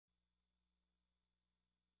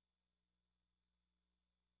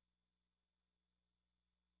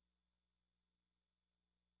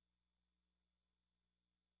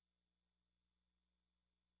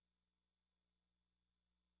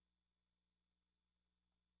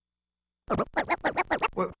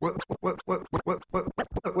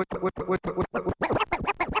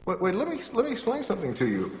Wait, let me explain something to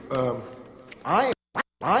you. I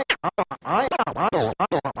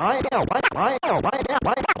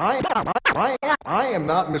am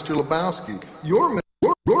not Mr. Lebowski. You're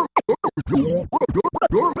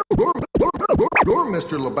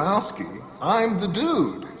Mr. Lebowski. I'm the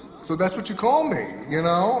dude. So that's what you call me, you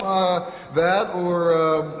know? That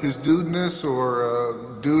or his dudeness or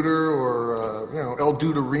duder or, you know, El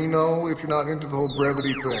Duderino if you're not into the whole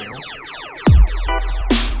brevity thing.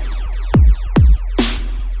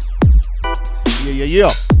 Yeah.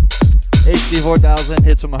 HD4000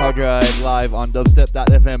 hits from a hard drive live on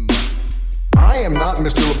Dubstep.fm. I am not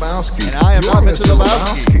Mr. Lebowski. And I am not Mr.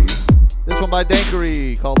 Lebowski. This one by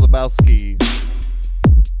Dankery called Lebowski.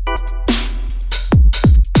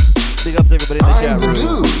 Big ups everybody in the chat room. I'm the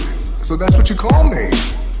dude. So that's what you call me.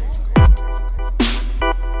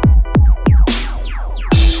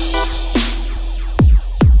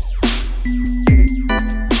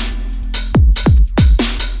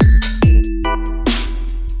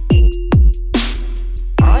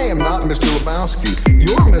 I am not Mr. Lebowski.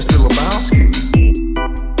 You're Mr. Lebowski.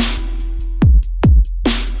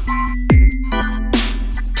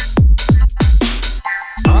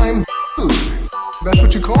 I'm dude. That's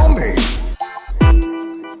what you call me.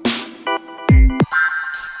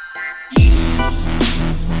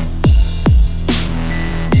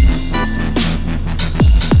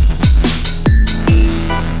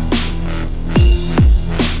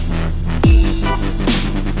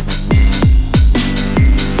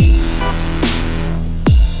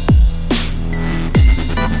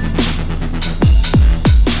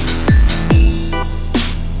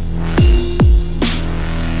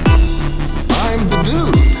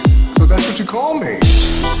 Call me.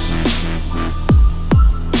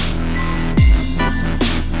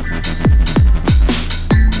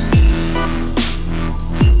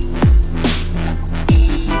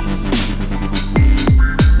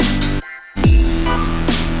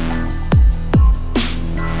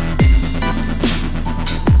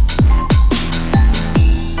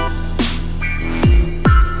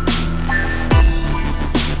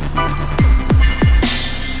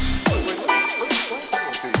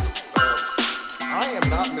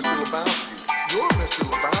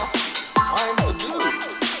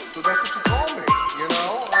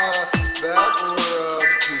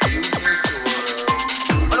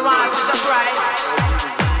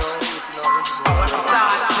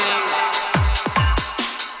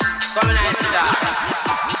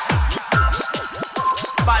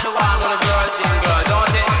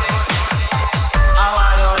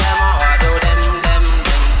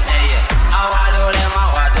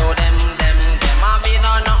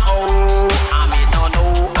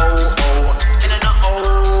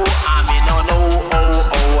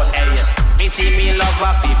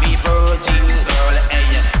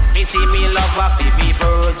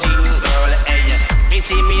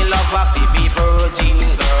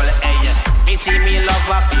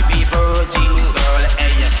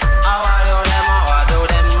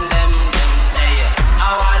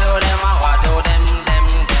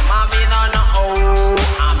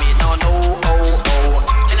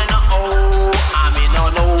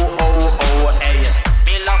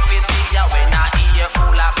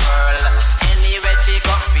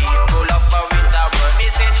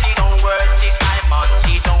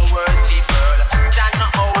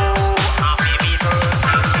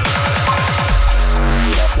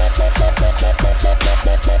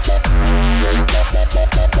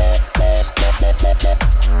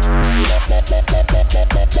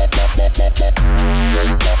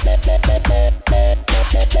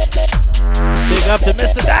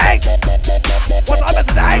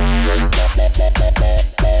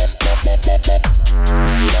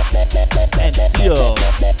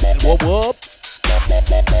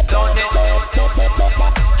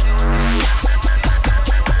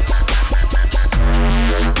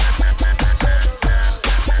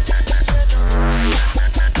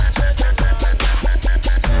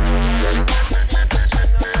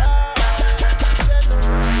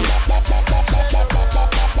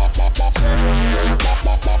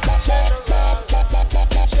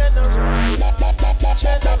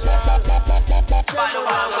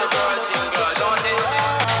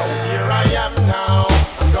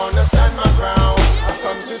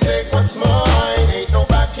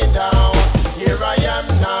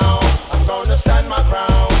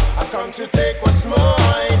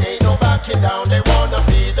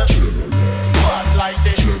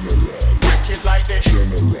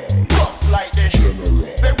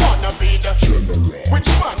 Which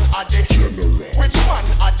one are they? Which one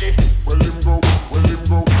are they? Well,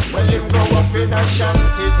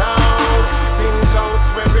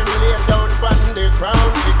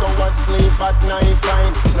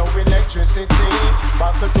 electricity.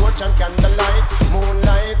 Buckle torch and candlelight.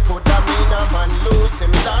 Moonlight could have mean a man lose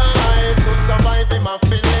him life. To survive him a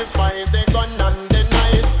feel live by the gun and the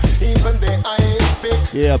knife. Even the ice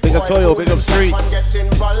pick. Yeah, big up Toyo, big up Streets. And get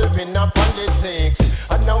involved in a politics.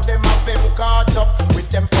 And now them have him caught up with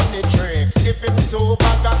them funny tricks. Give him 2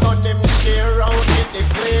 bag of gun, him share out with the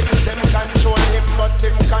plate. Them control him, but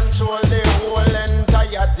him control the whole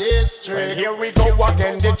entire district. And here we go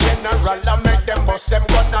again, the general, I make them bust them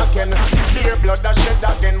gun again. Their blood I shed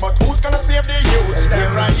again, but who's gonna save the youth? And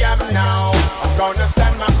here I am now, I'm gonna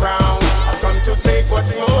stand my ground. I've come to take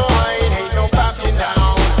what's mine, ain't no backing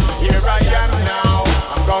down. Here I am now,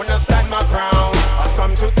 I'm gonna stand my ground. I've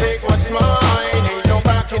come to take what's mine, ain't no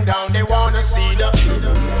backing down. They wanna see the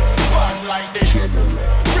bad like this,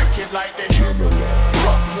 wicked like this,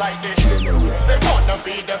 rough like this. They wanna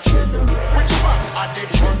be the which one are they?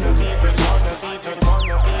 Wanna be the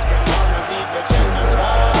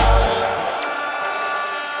general.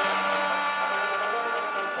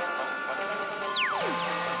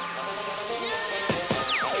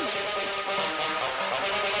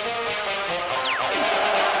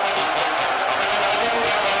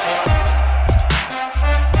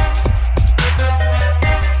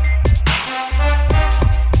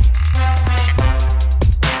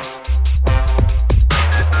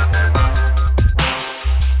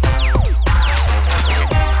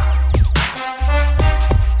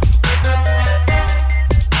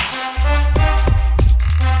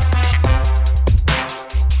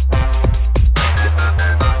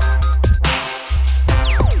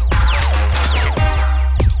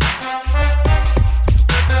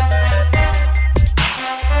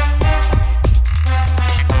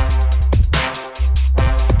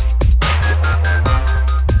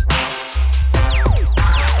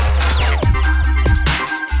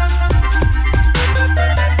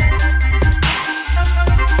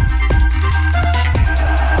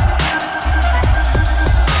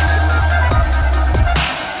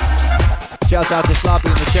 Shouts out to Sloppy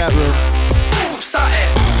in the chat room. Move something.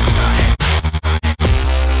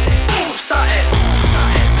 Move something.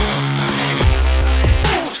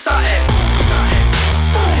 Move something.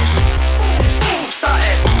 Move something. Move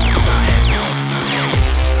something.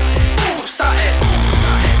 Move something. Move something.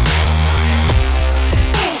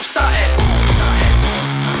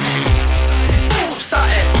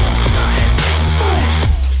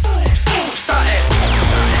 Move something.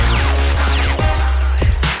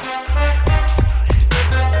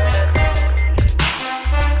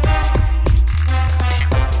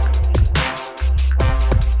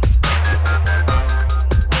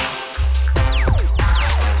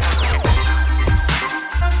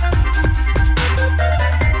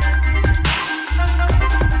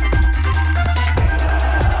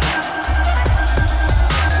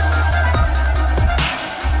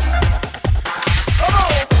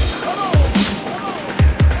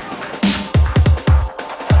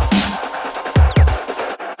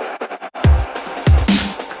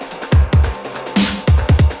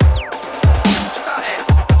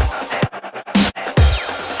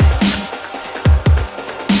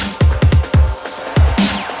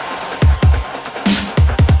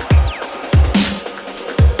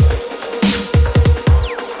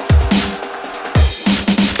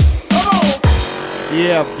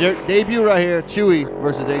 Yeah, debut right here, Chewy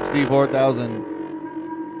versus HD4000.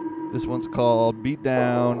 This one's called Beat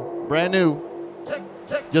Down. Brand new.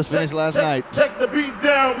 Just finished last night. Take the beat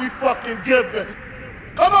down, we fucking give it.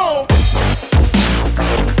 Come on!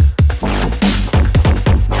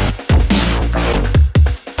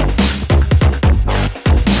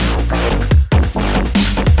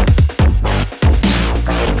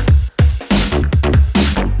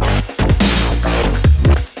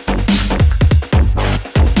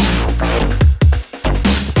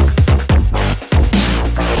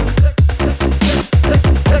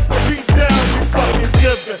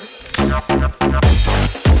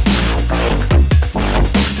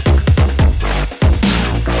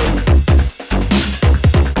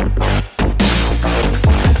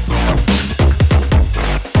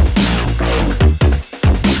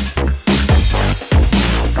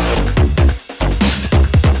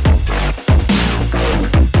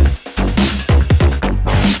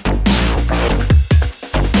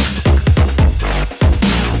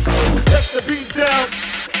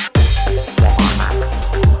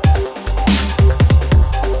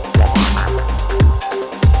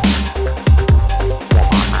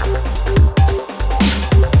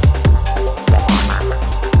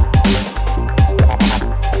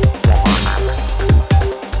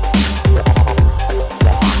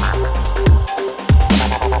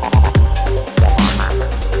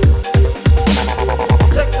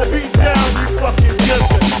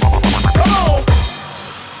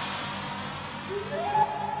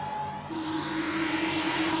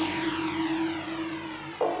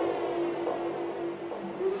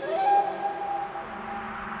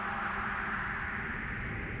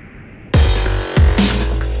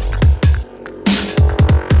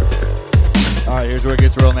 Here's where it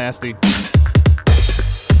gets real nasty.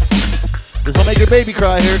 This will make your baby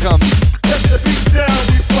cry. Here it comes. Let the beat down,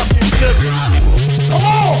 we fucking give it. Come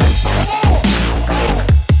on! Come on!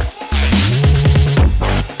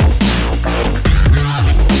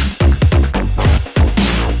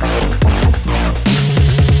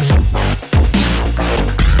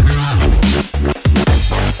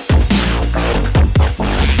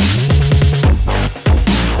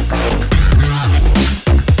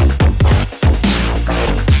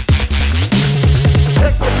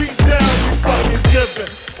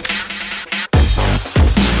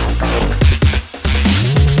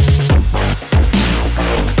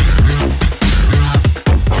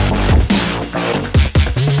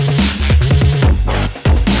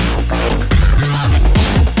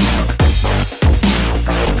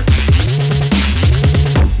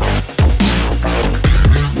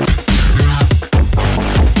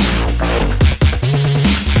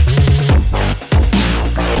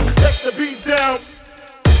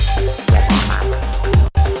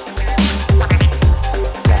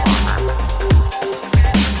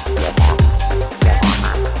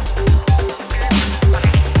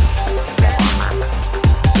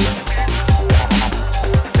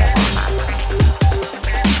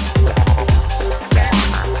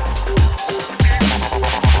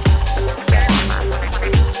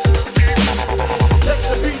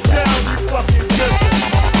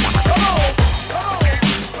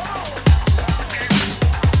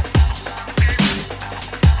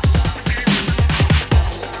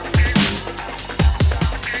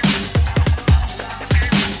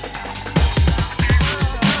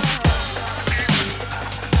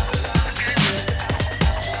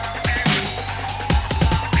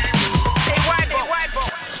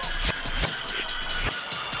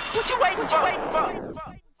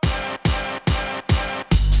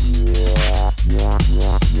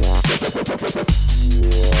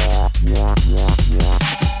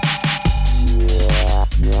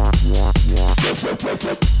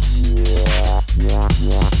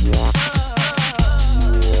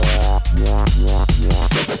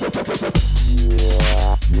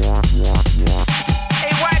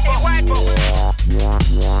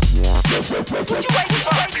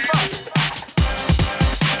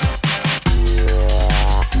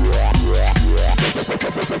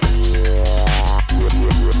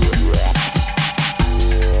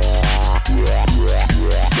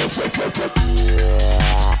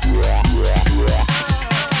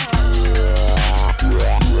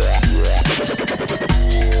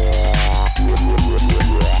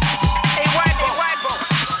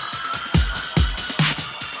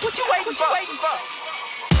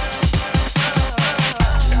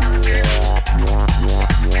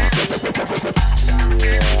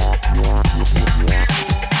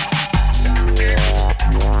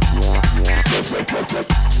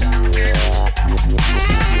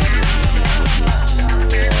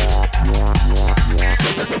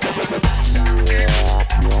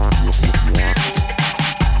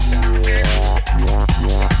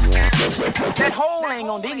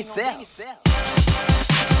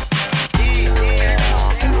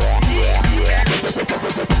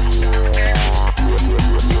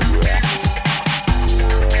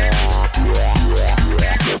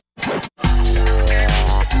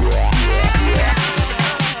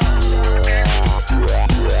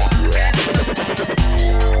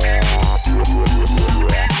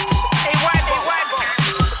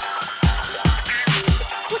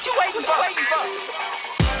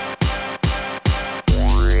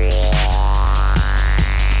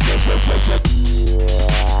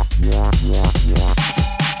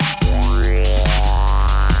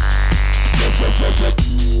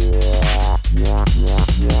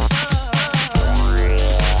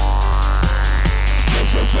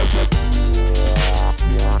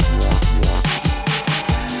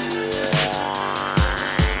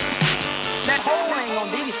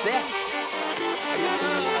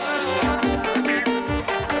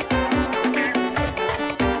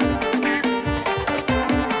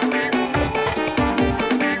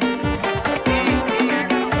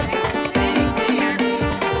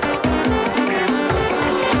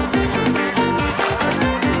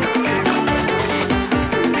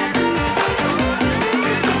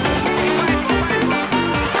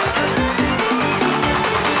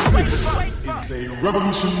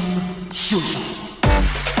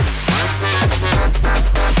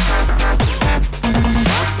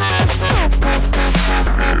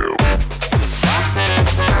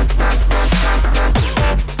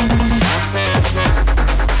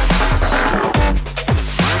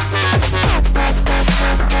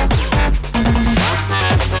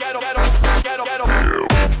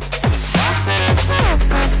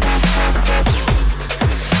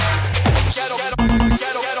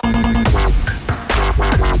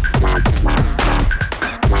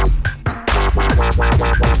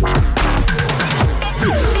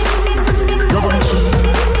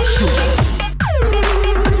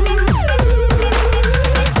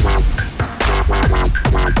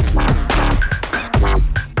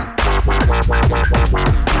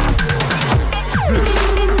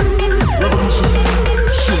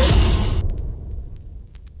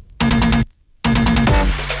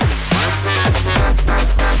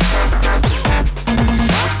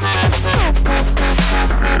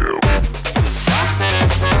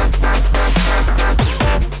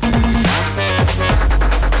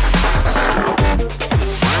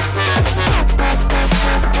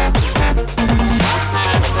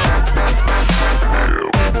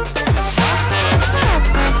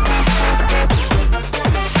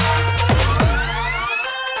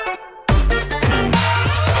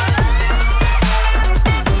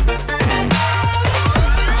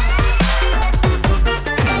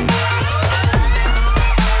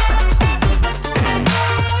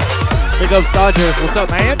 up, Stodger? What's up,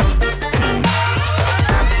 man?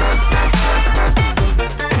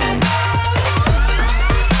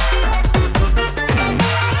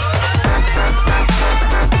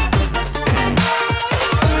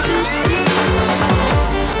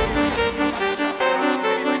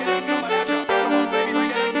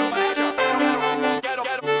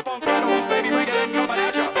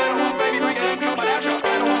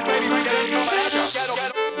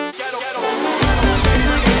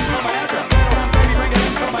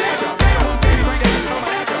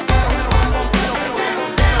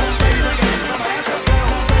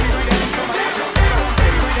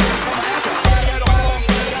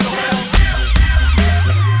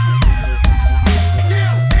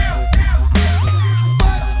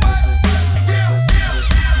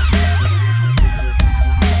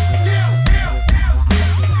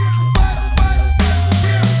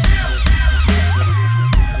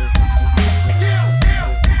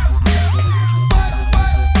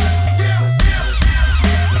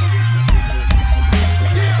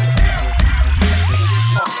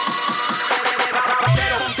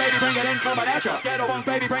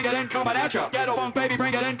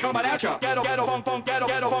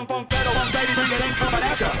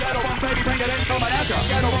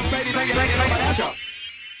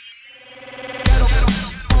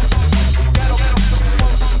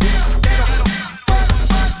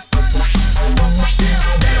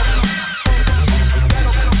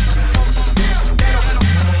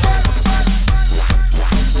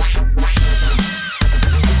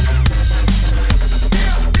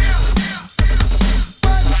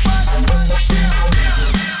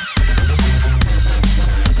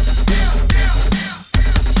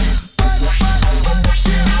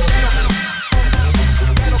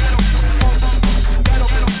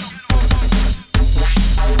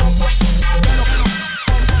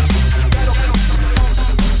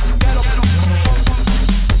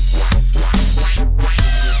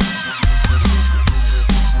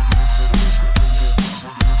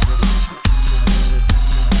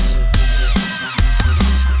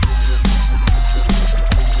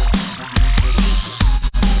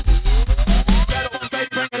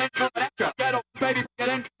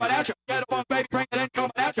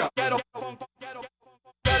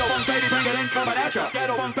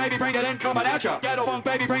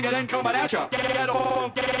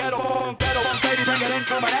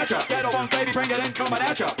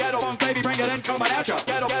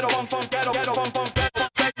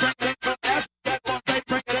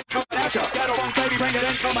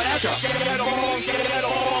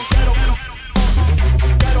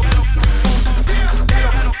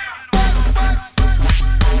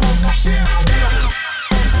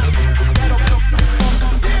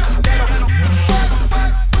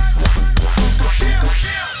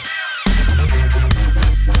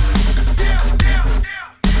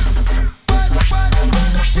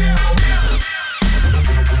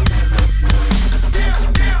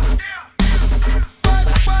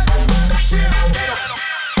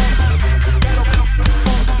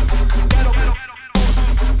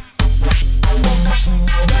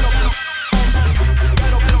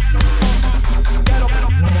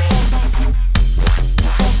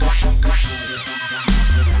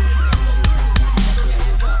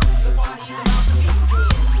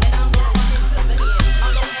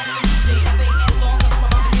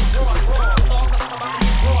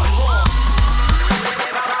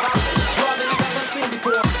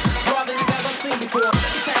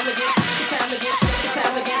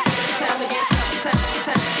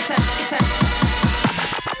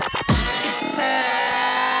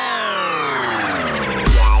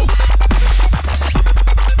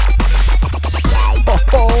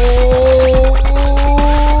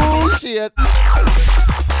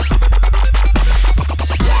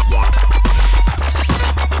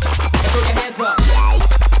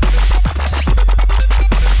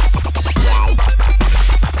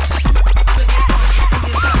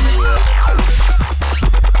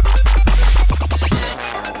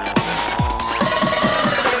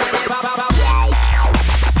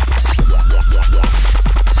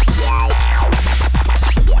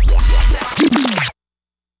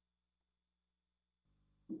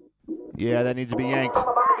 Yeah, that needs to be yanked.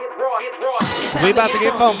 We about to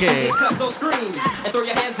get funky. So scream and throw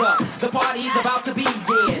your hands up. The party's about to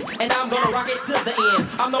begin, and I'm gonna rock it to the end.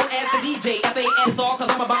 I'm known as the DJ, F-A-S, all cause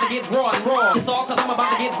I'm about to get raw and raw. It's all cause I'm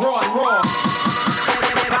about to get raw and raw.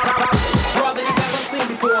 Raw than you've ever seen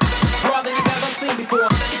before. Raw than you've ever seen before.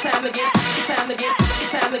 It's time to get, it's time to get,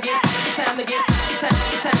 it's time to get, it's time to get, it's time,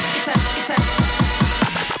 it's time, it's time, it's time.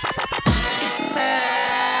 It's time.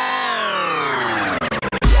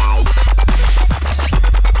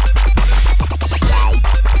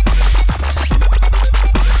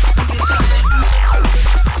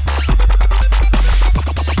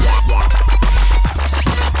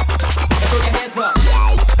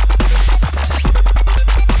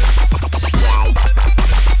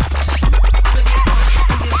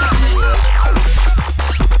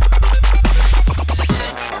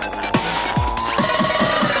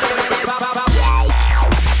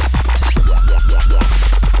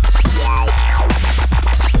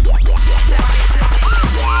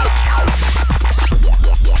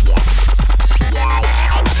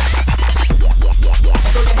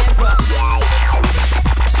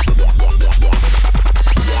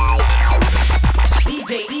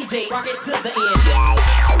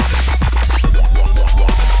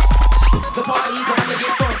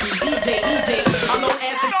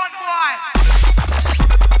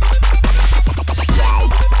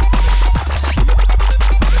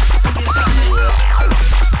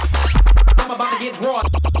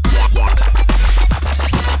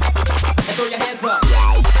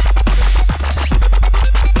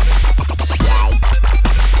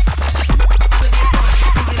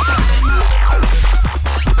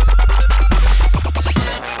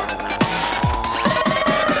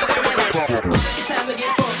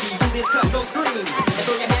 scream and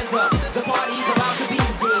throw your hands up. The party's about to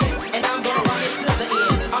begin, and I'm gonna rock it to the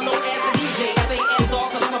end. I'm known as the DJ, F-A-S, all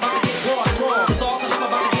 'cause I'm about to get raw and raw. It's all 'cause I'm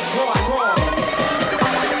about to get raw and raw.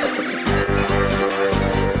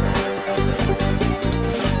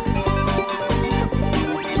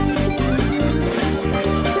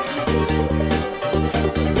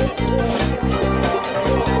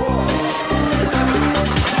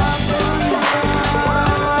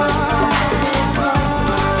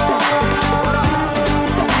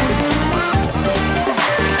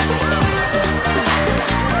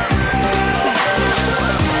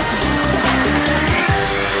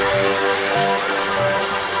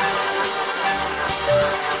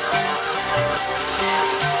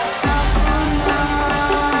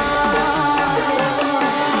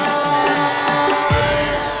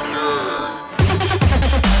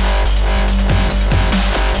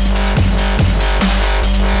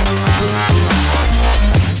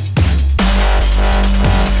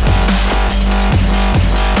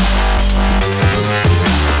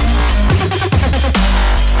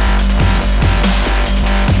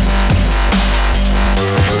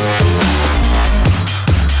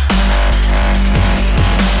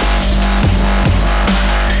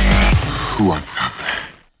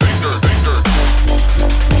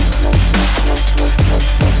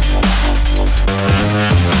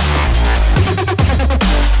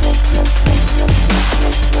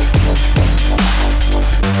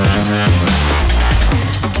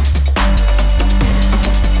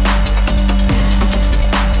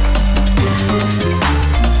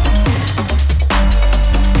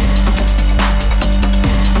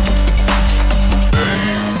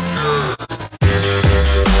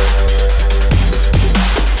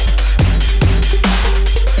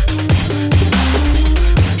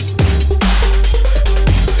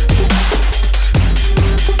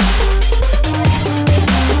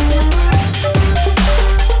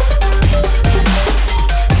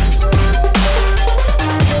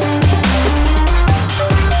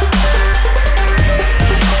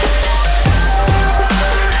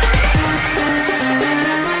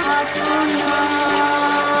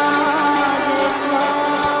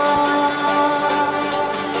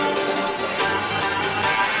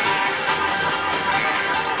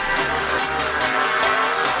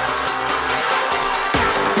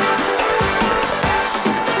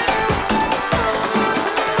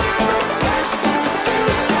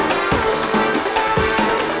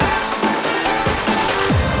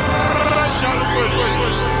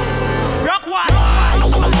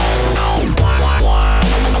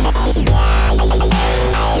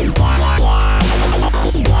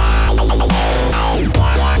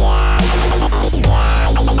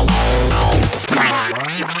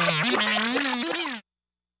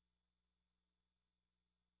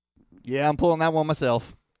 Yeah, I'm pulling that one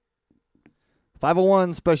myself.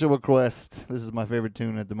 501 special request. This is my favorite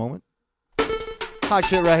tune at the moment. Hot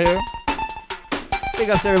shit right here. Big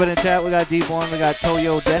ups to everybody in the chat. We got Deep One. We got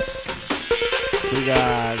Toyo Desk. We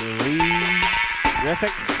got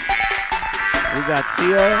Refic. We got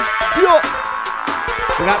Sia.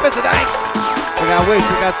 We got Mr. Dyke. We got Wish.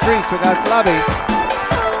 We got Streets. We got Slobby.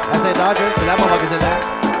 That's it, Dodger. Because that motherfucker's in there.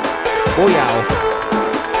 Booyah.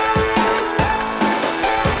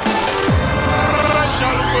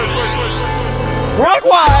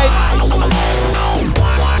 Worldwide!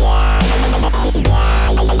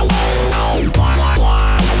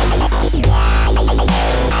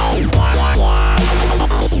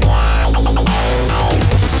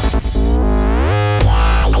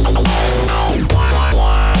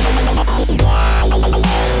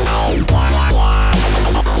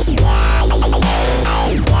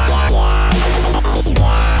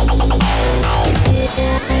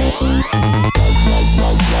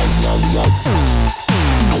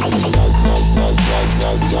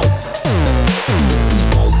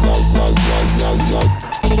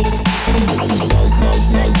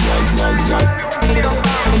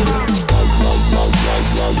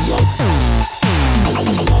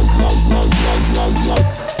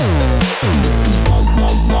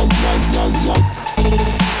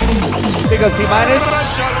 Big up T-minus.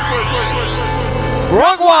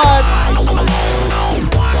 Wrong one.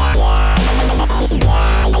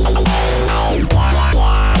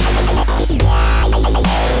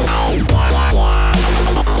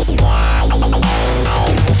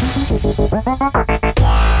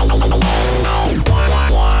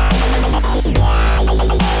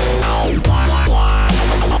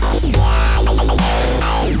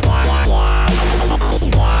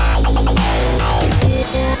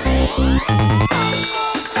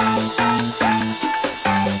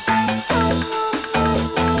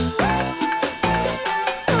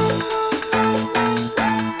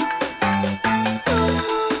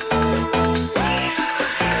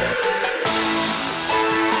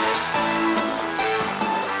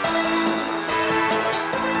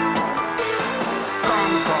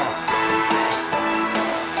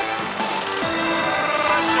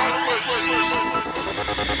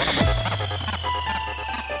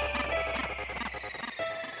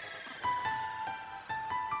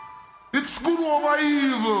 good over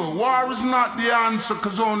evil. War is not the answer,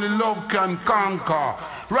 cause only love can conquer.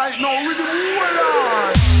 Right now, with the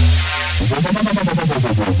world.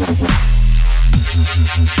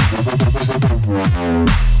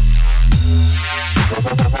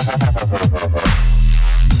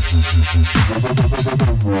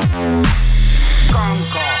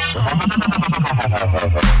 Conquer.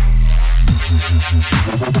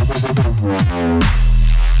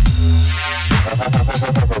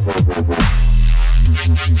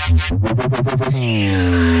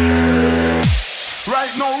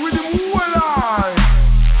 Right now, with the whole eye.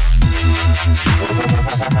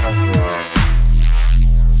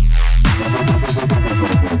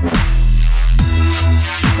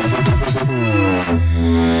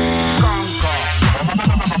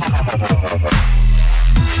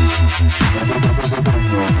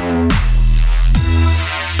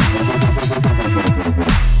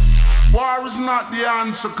 War is not the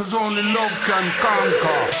answer, cause only love can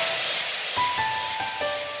conquer.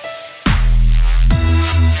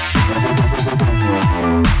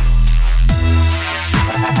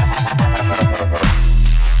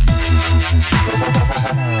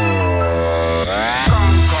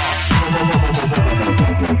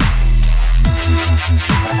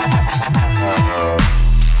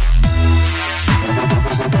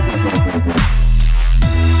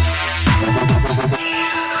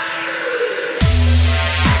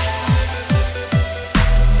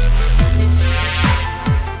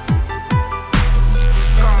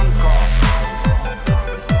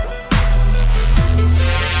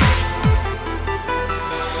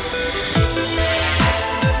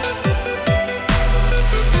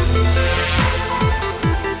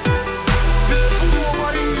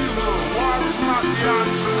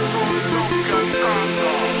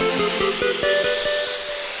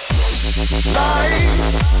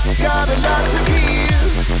 Got a lot to give,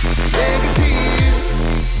 negative,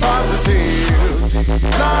 positive.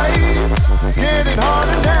 Life's getting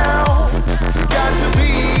harder now. Got to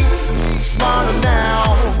be smarter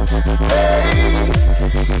now. Hey,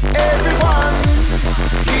 everyone,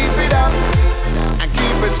 keep it up and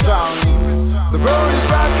keep it strong. The road is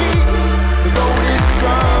rocky, the road is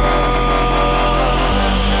strong.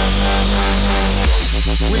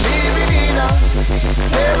 We live in a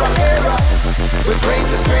terror era with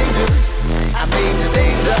brains of strangers and major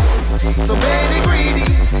danger. So many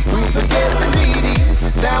greedy who forget the needy.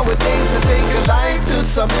 Nowadays to take a life to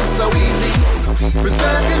some is so easy.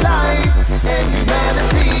 Preserve your life and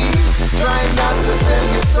humanity. Try not to sell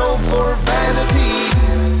your soul for vanity.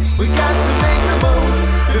 We got to make the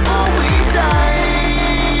most before we die.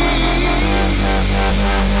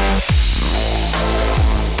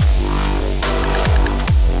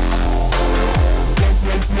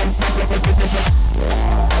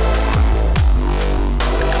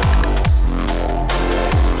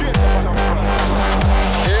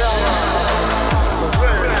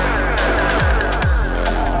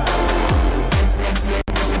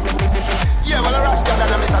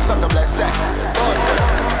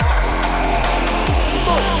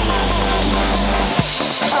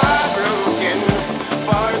 Heartbroken,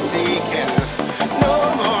 forsaken, no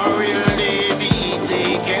more will they be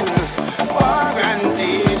taken for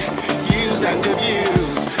granted, used and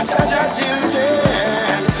abused. Judge our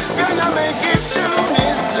children, gonna make it too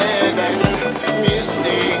misled and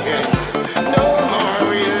mistaken. No more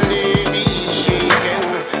will they be shaken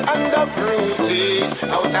and uprooted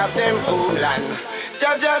out of them homeland.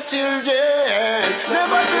 Judge our children,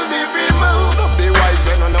 never to be removed. So be wise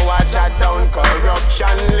when you know what chat down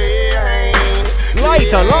corruption lane.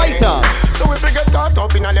 Lighter. So if we get caught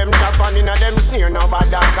up in a them chop and in a them sneer, nobody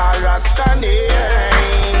call Rasta name.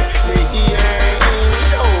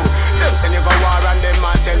 Yo, them send you go war and them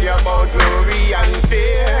a tell you about glory and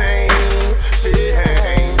fame.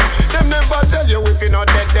 Them never tell you if you're not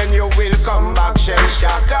dead then you will come back shell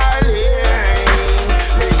shock or lane.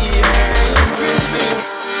 Listen,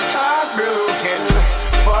 heartbroken,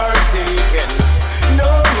 forsaken, no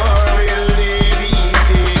more will they be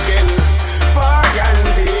taken for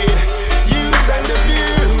granted, used and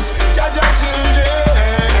abused. Judge our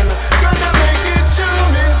children, gonna make it too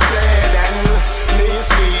misled and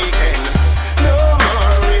mistaken. No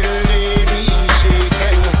more will they be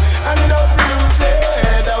shaken and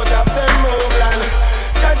uprooted out of them homeland.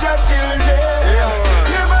 Judge our children,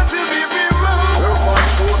 never to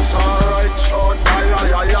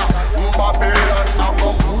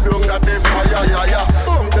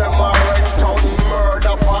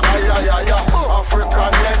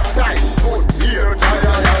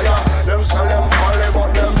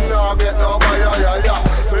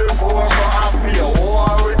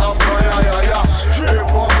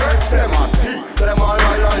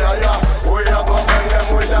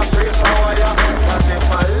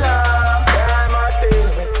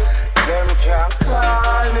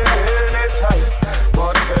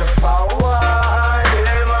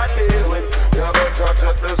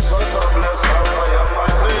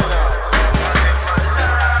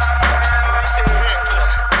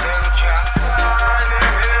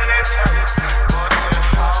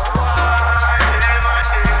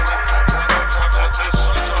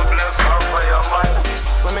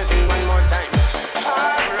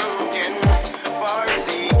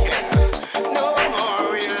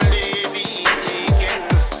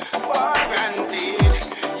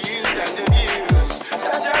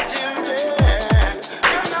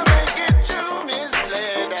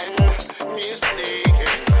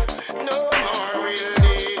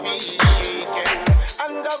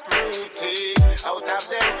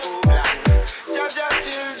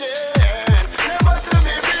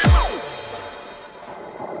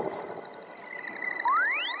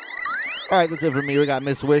All right, that's it for me. We got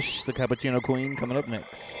Miss Wish, the Cappuccino Queen, coming up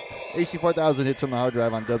next. HD4000 hits on the hard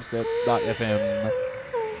drive on dubstep.fm.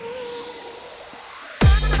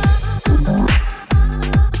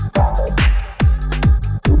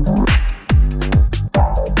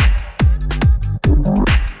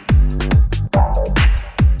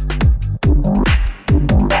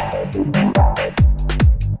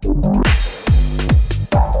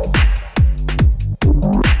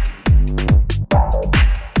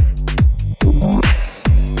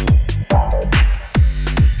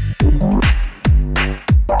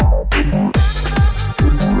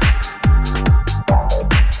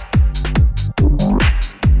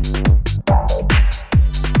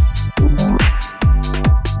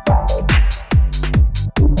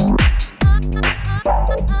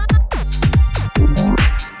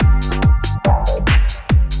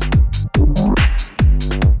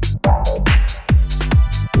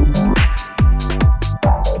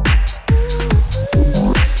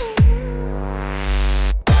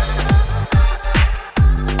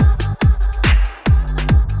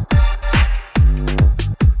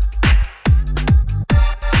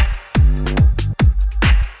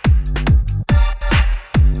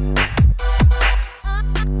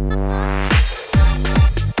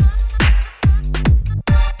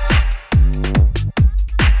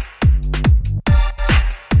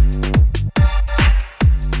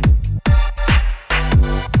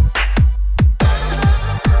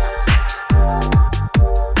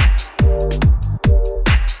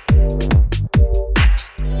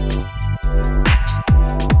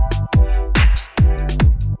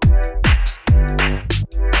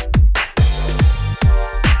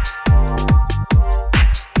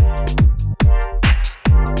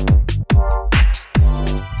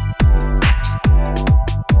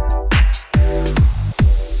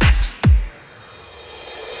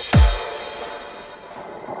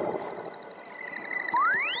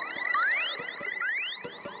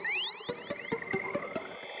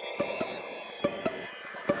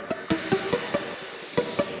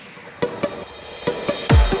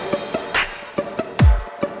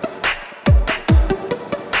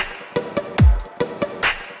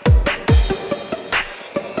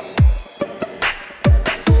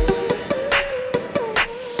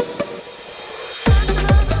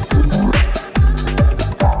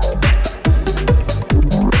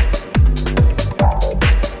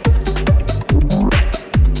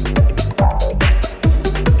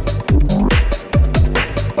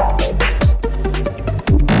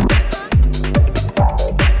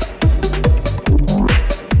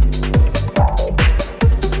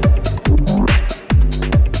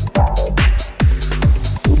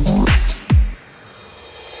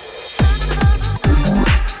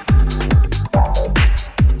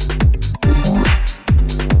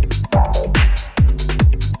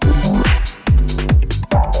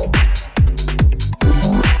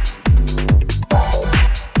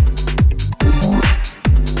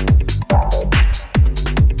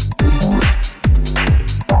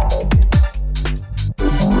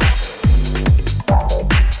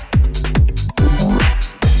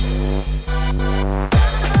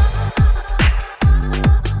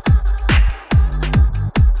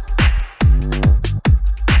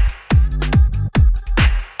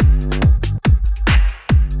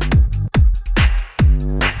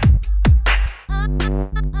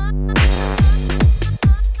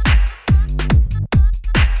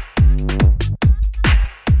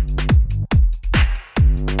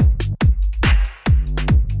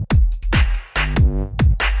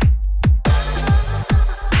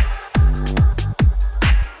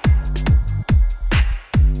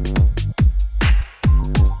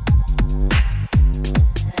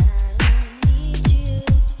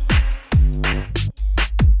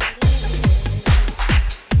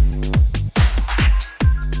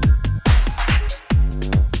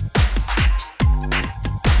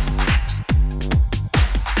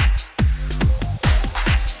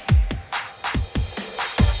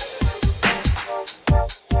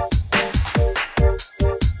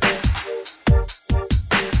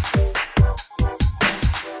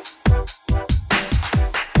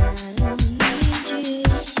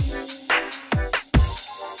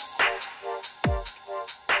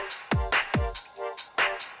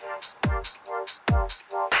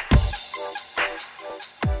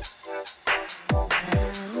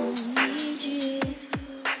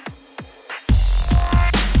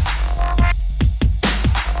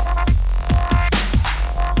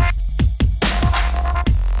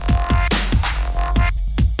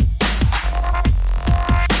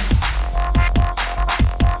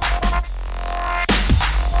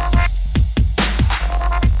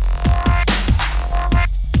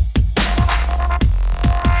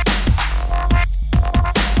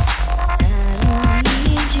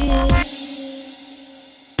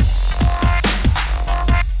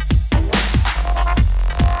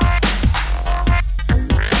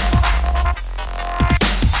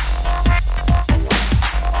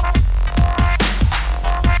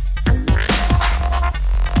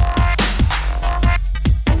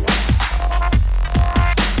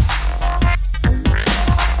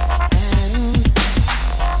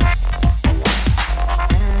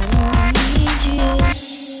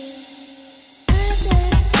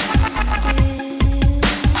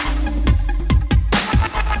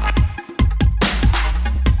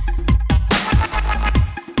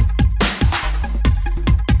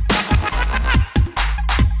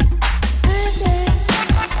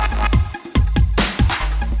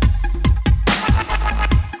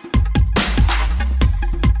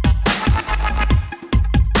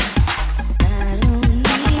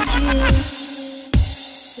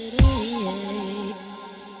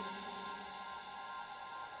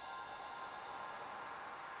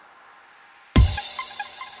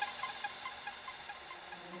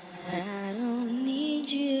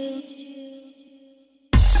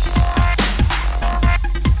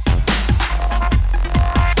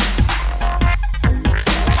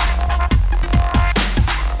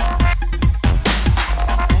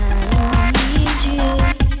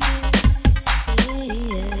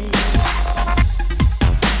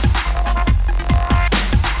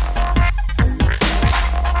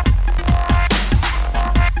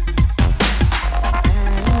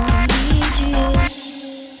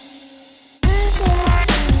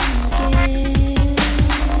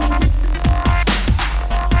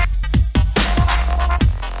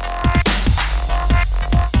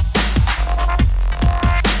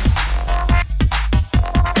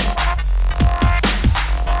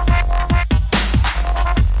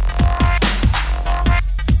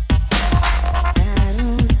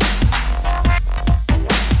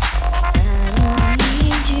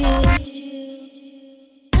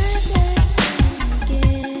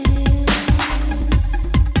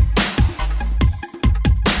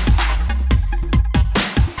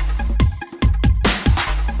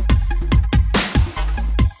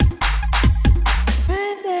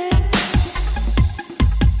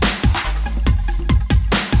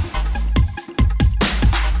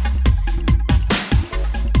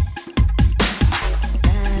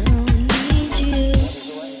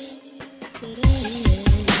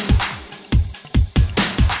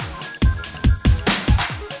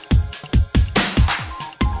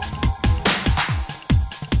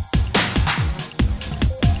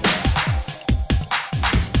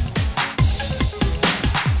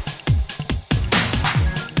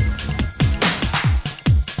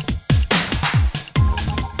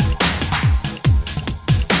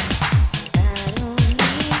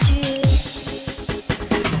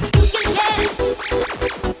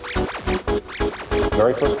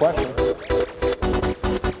 Very first question.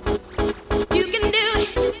 You can do it.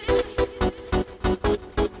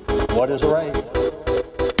 What is a rave?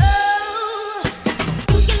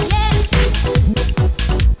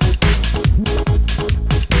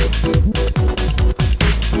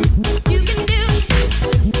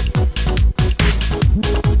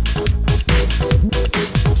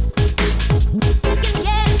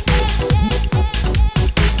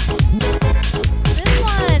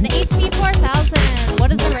 HD4000,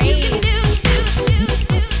 what is a rave?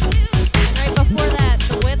 And right before that,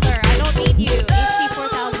 the Whittler, I Don't Need You,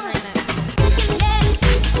 HD4000 remix.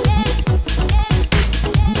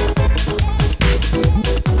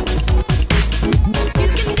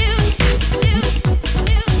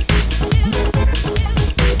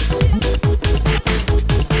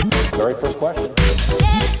 Very first question.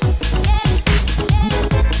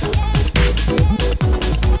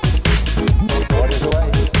 What is a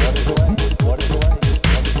rave? What is a rave? What is a rave?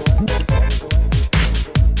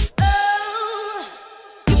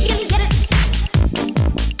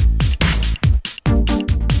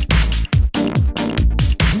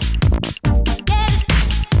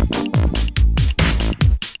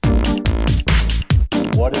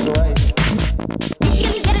 What is a rave? What is a rave?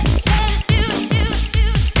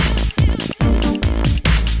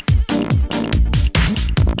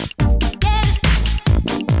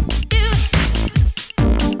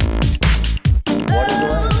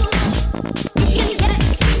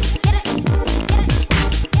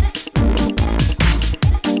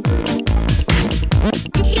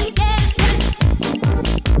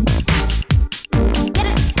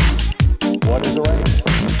 What is a rave? What is a rave?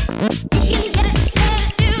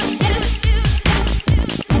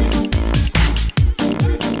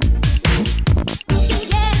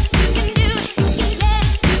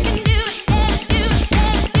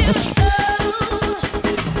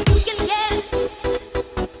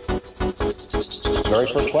 Very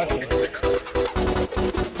first question.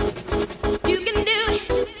 You can do it.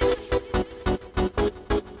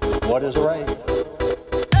 What is a rave?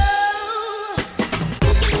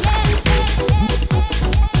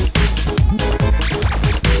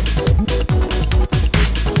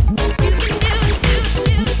 You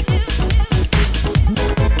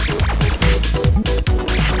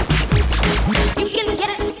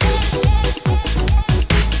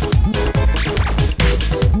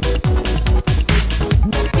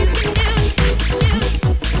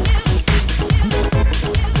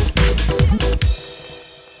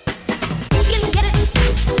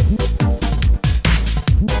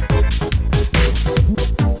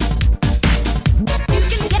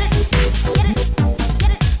can get it.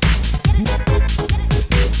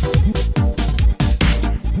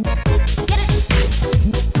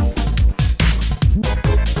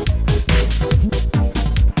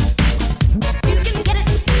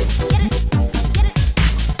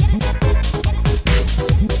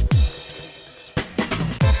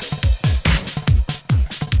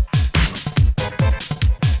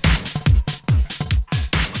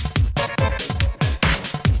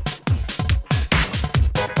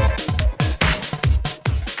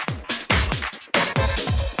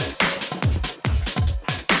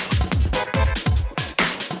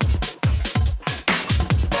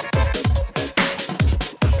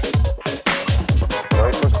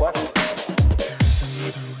 Very first question.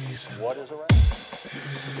 What is a rave?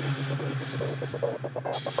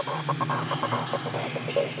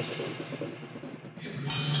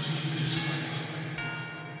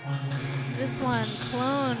 This one,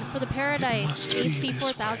 Clone for the Paradise,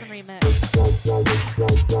 HD4000 remix.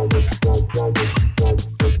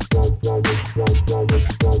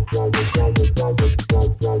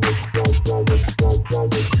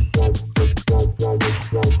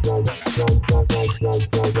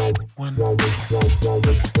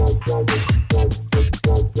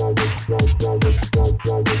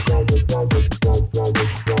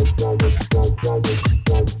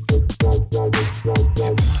 It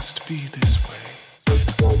must be this way.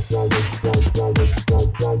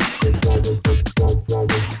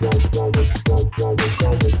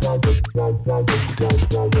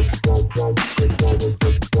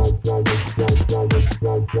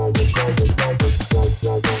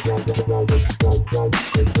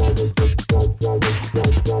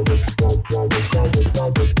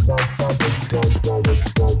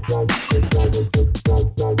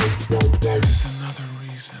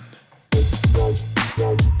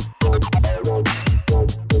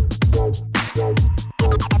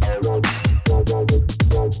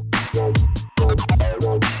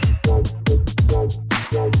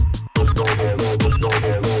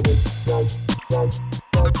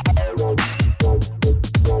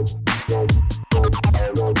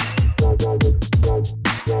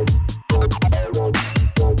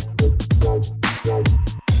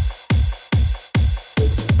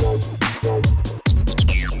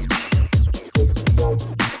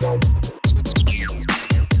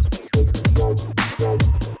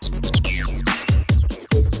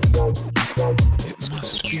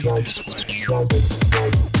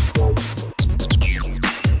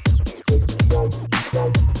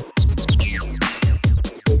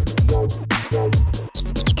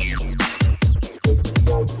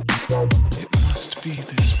 be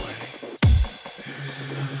this way. It must be this way. There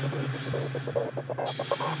is another reason to feel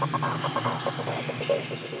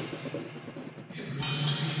it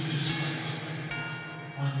must be this way. One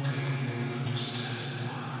day you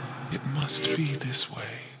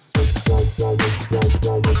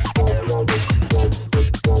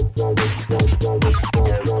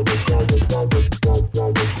will understand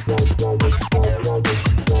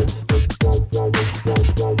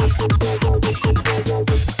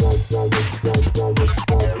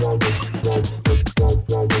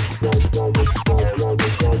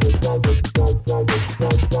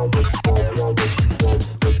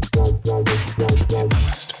It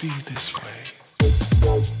must be this way. It must be this way.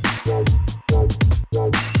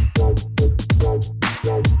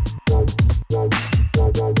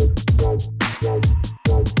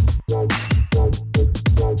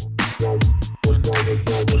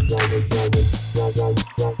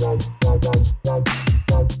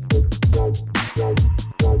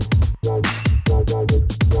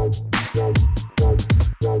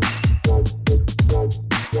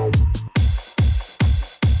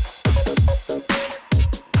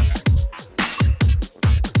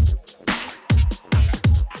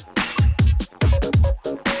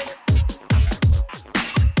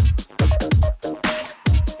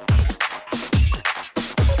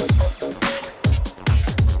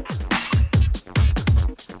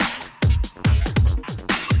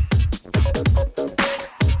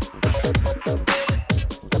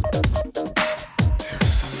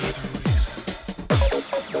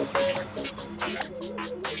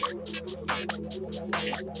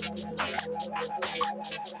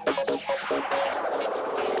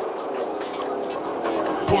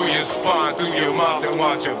 Pull your spine through your mouth and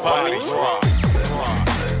watch your body drop.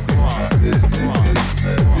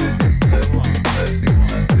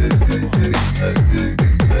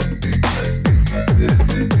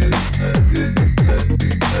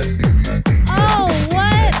 Oh,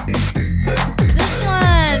 what? This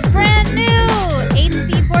one, brand new,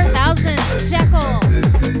 HD4000, Jekyll.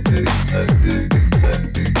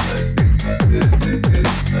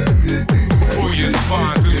 Pull your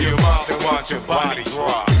spine through your mouth and watch your body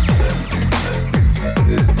drop.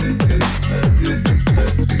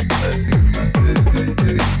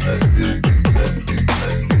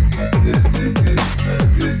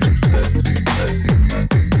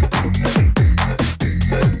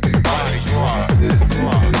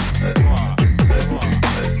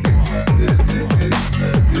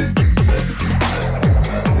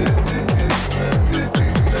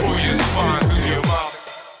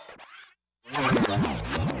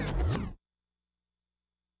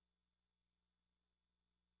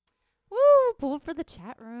 Woo, pulled for the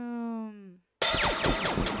chat room.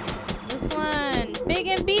 This one, Big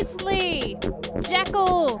and Beastly,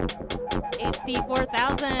 Jekyll,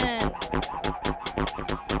 HD4000.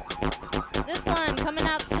 This one coming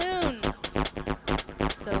out soon,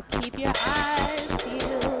 so keep your eyes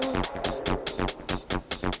peeled.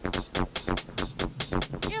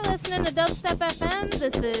 You're listening to Dubstep FM.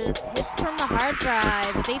 This is Hits from the Hard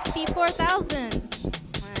Drive with HD4000,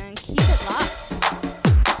 and keep it locked.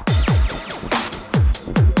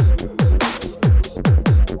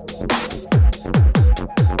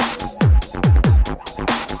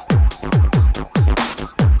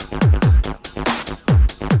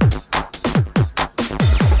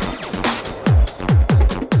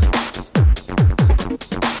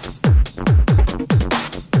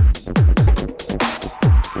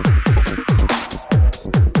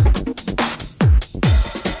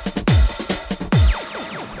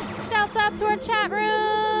 Chat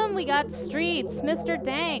room, we got Streets, Mr.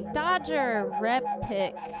 Dank, Dodger, Rep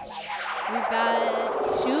Pick. We've got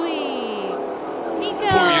Chewy, Miko.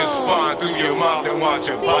 Pull your spine through your mouth and watch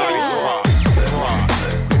your body drop.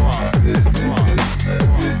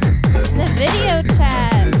 The video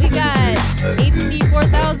chat, we got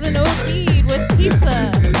HD4000 OC'd with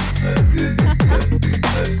pizza.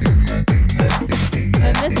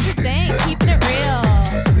 And Mr. Dank keeping it real.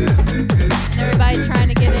 And everybody trying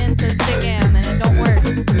to get into Stickam and it don't work.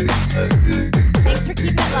 Thanks for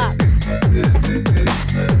keeping it locked.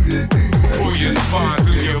 Pull your spine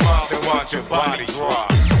through your mouth and watch your body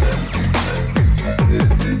drop.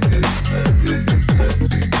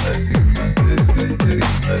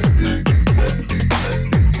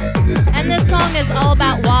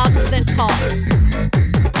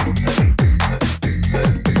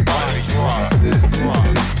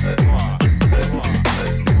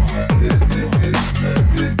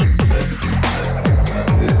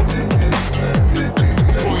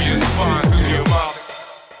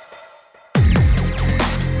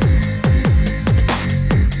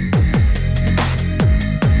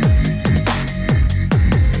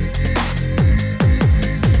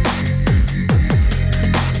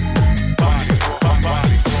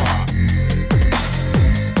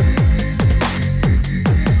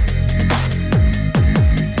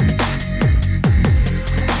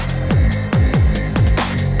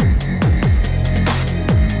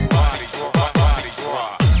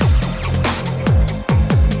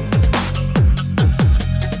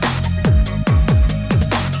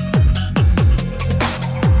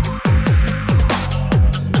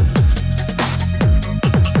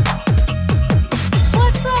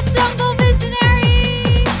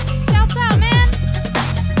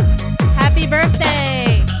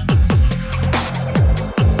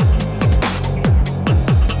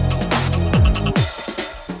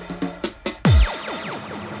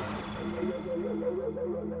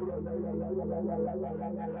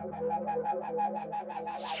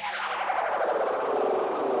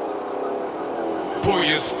 Pull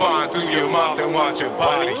your spine through your mouth and watch your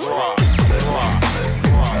body drop.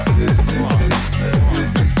 Drop.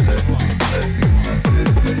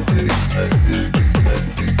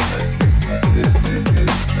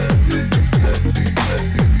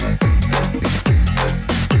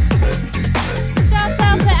 Shouts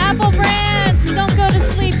out to Apple Branch. Don't go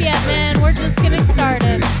to sleep yet, man. We're just getting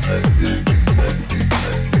started.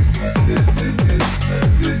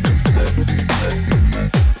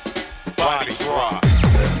 Body drop.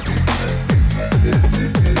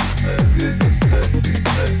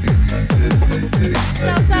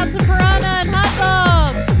 Shouts out to Piranha and Hot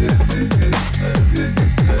Dogs.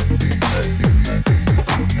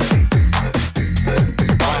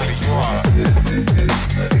 Body drop.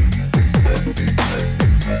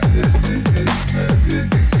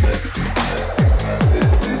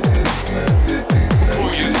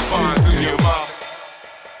 Pull your spine through your mouth.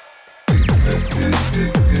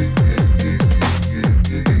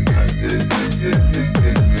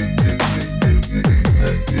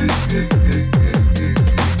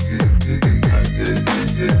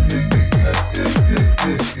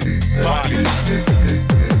 Body.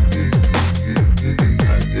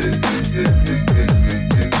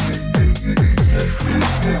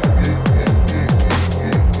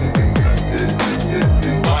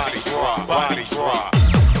 Body drop. Body drop.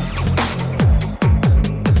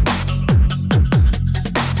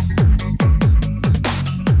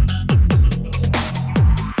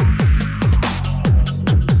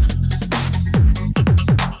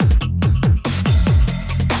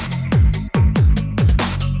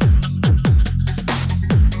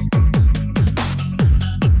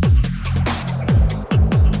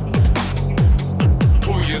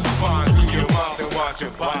 Pull your spine through your mouth and watch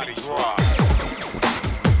your body drop.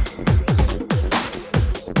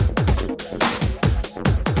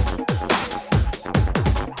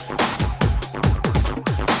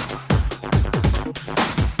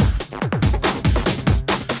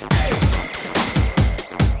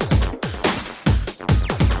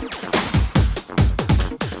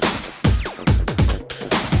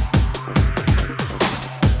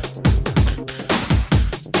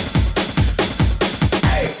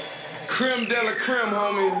 Creme de la creme,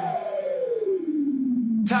 homie.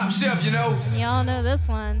 Top shelf, you know. Y'all know this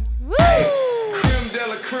one. Woo! Creme de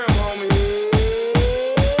la creme, homie.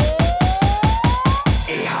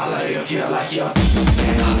 Hey, holla if you like your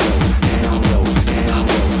down low, down low, down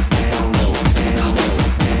low, down low, down low,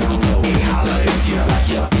 down low. Hey, holla if you like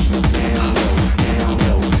your down low, down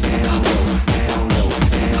low, down low, down low,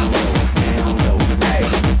 down low, down low. Hey,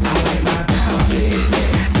 I like my town lit,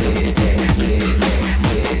 lit, lit, lit, lit,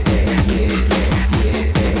 lit, lit, lit,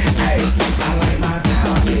 lit. Hey, I like my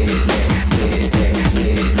town lit, lit, lit, lit,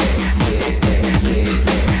 lit, lit, lit, lit,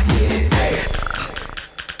 lit. Hey,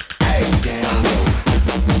 hey, down low.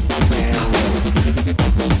 Down low,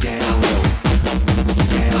 down low,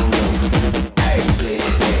 down low. Hey, lit,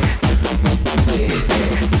 lit, lit, lit,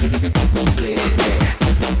 lit, lit,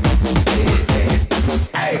 lit.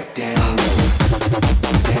 Hey, down low,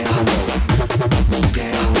 down low,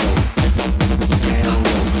 down low, down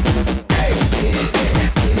low. Hey, lit,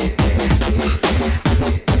 lit,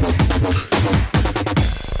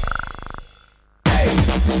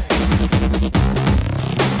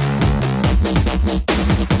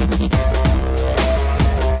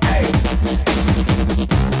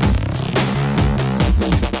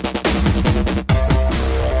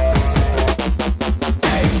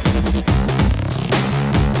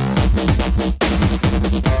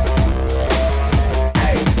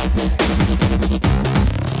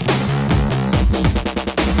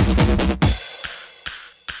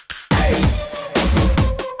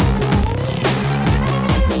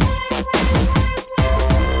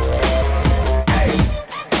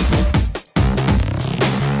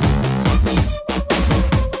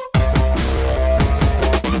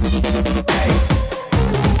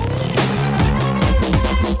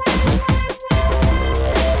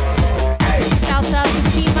 Shouts out to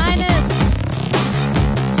T Minus.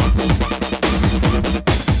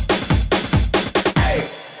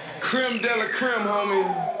 Creme de la creme, homie.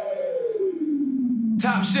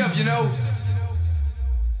 Top shelf, you know.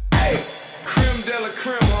 Hey, creme de la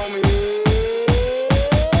creme, homie.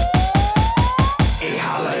 hey,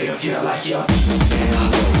 holla if you like your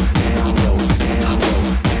down low, down low, down low,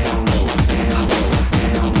 down low, down low,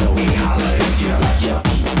 down low. Hey, holla if you like your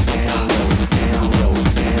down low, down low,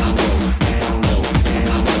 down low, down low,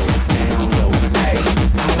 down low, down low. Hey,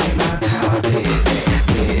 I like my town lit,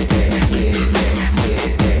 lit, lit, lit, lit,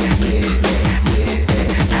 lit, lit, lit, lit.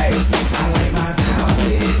 Hey, I like my town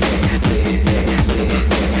lit, lit, lit,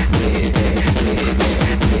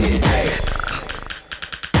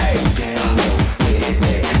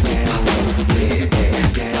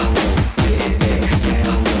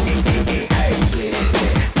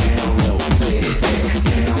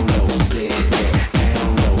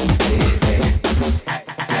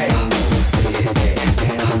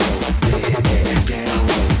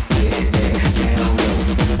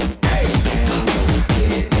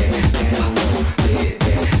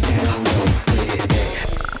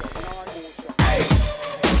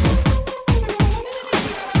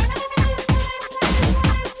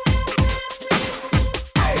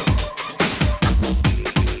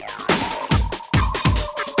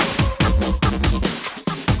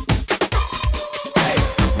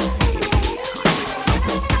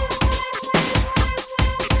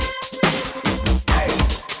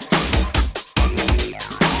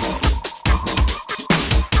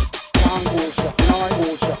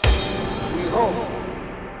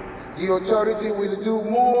 authority will do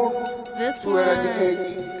more This to one.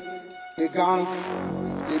 eradicate the gang,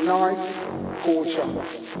 the knife culture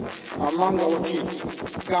among our kids.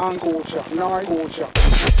 Gang culture, knife culture.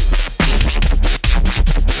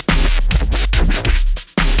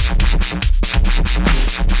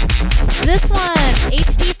 This one,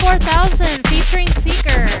 HD4000 featuring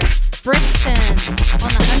Seeker, Brixton on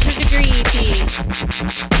the 100 Degree EP.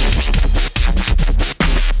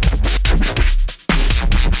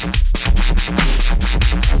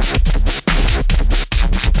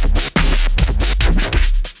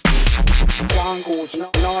 Gang culture,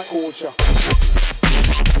 knife culture.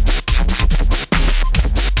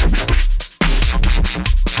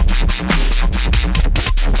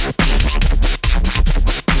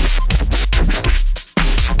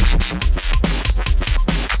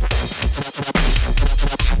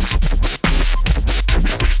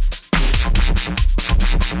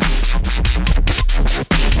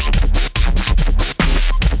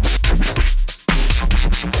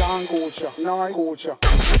 Gang culture, knife culture.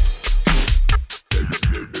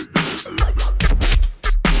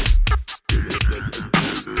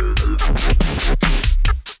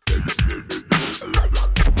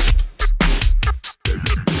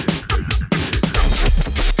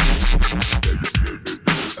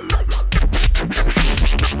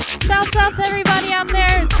 Shouts out to everybody out there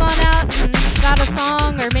who's gone out and got a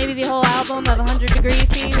song or maybe the whole album of 100 Degree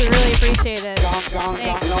EP. We really appreciate it.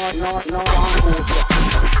 Thanks.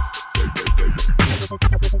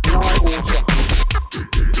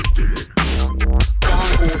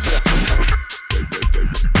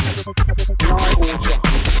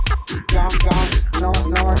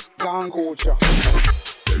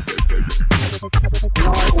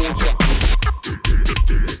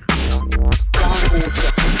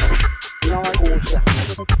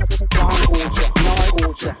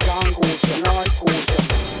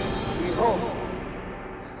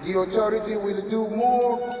 The authority will do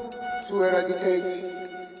more to eradicate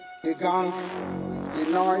the gang, the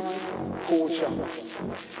knife culture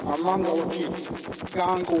among our kids.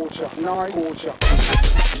 Gang culture, knife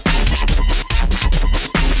culture.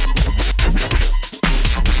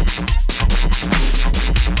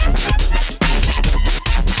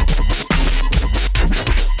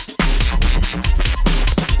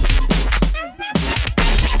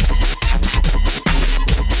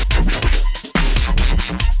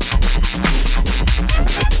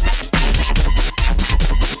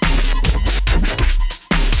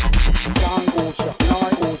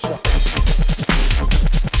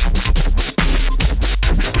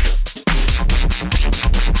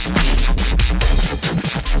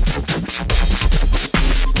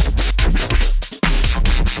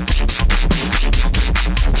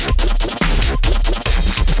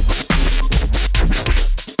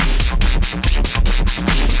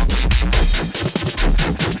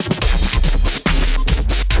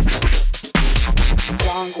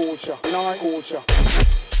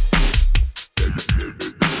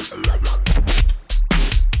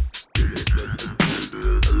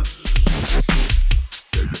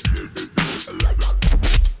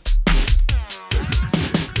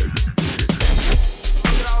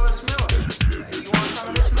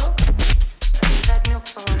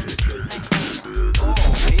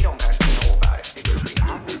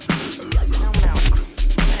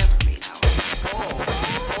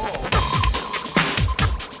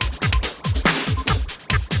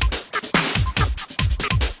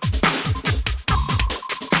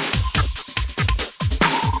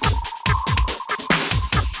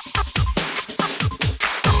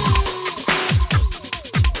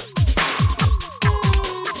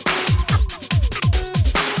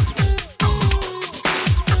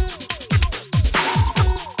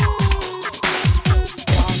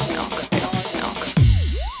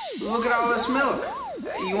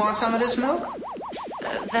 Some of this milk?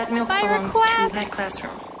 That milk By belongs request. to that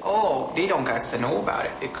classroom. Oh, they don't got to know about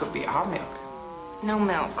it. It could be our milk. No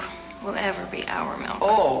milk will ever be our milk.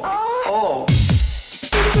 Oh.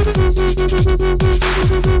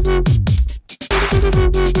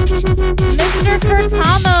 Mr.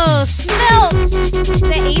 Kurtamos, Milk!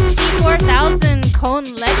 The HD4000 Con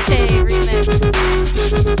Leche remix.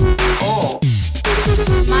 Oh.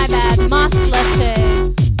 My bad, Mas Leche.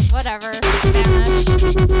 Whatever, Spanish.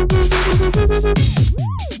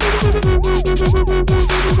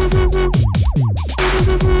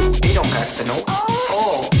 They don't got to know.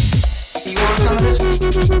 Oh. You want some of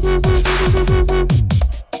this?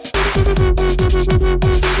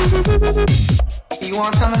 You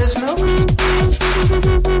want some of this milk?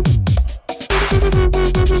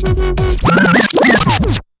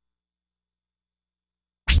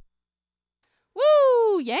 Woo!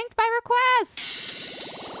 Yanked by request.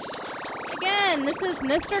 Again, this is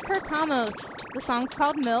Mr. Kurtamos. The song's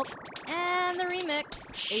called Milk. And the remix,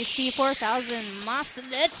 HD4000. Mas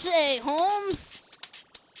leche, Holmes.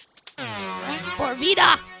 Por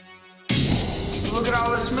vida. Look at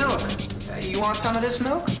all this milk. You want some of this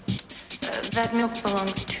milk? That milk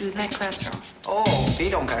belongs to that classroom. Oh, they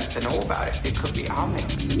don't got to know about it. It could be our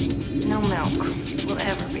milk. No milk will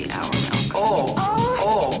ever be our milk. Oh.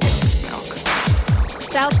 Milk.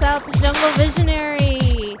 Shouts out to Jungle Visionary,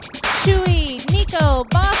 Chewy, Nico,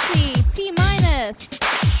 Bossy, T-Minus,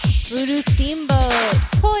 Voodoo Steamboat,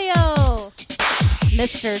 Toyo,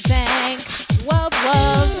 Mr. Dank, Wub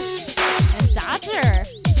Wub, and Dodger,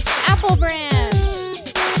 Apple Branch.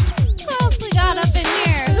 Who else we got up in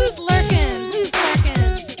here? Who's lurking?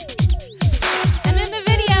 And in the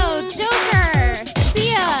video, Joker,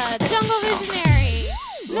 Sia, Jungle Visionary,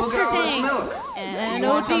 Look Mr. at all this Dank, milk. and You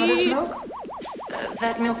want some of this OG. milk?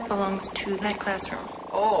 That milk belongs to that classroom.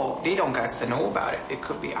 Oh, they don't got to know about it. It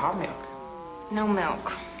could be our milk. No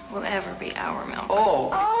milk will ever be our milk.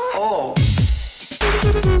 Oh.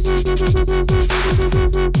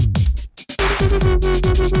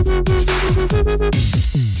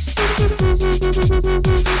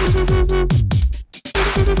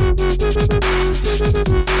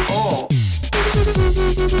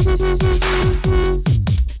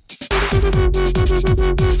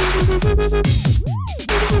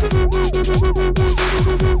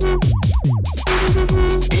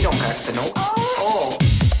 You don't got to know. Oh.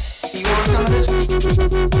 You want some of this?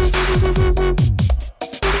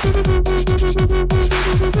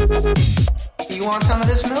 You want some of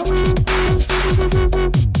this milk?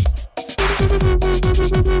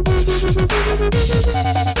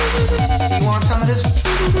 You want some of this?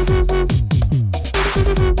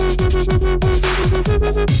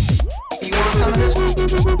 You want some of this?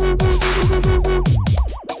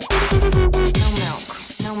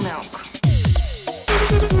 No milk.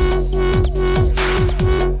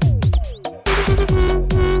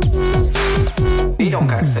 They don't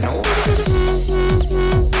got to know.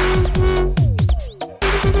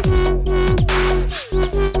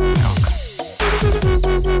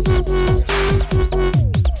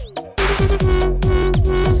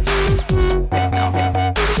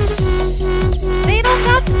 They don't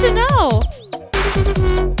got to know.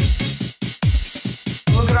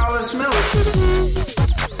 Look at all this milk.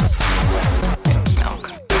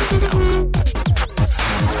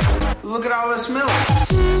 Look at all this milk.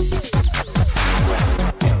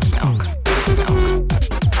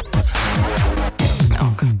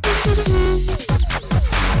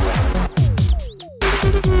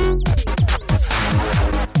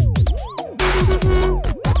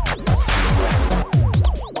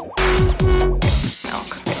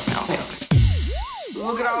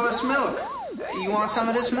 Look at all this milk. You want some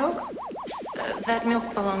of this milk? That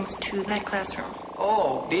milk belongs to that classroom.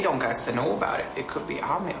 Oh, they don't got to know about it. It could be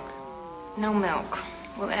our milk. No milk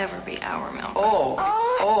will ever be our milk. Oh.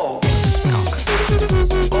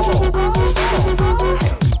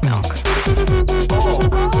 Milk.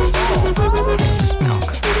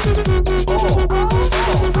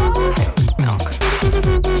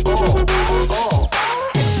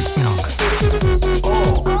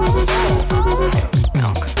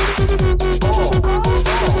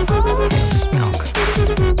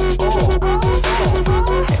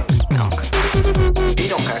 They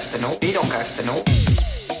don't got to know. They don't got to know.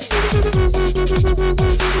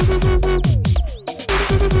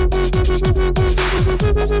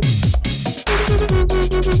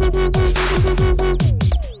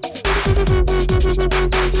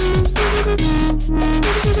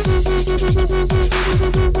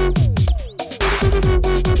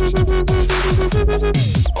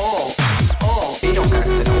 Oh, they don't got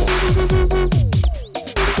to know.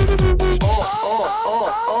 Oh.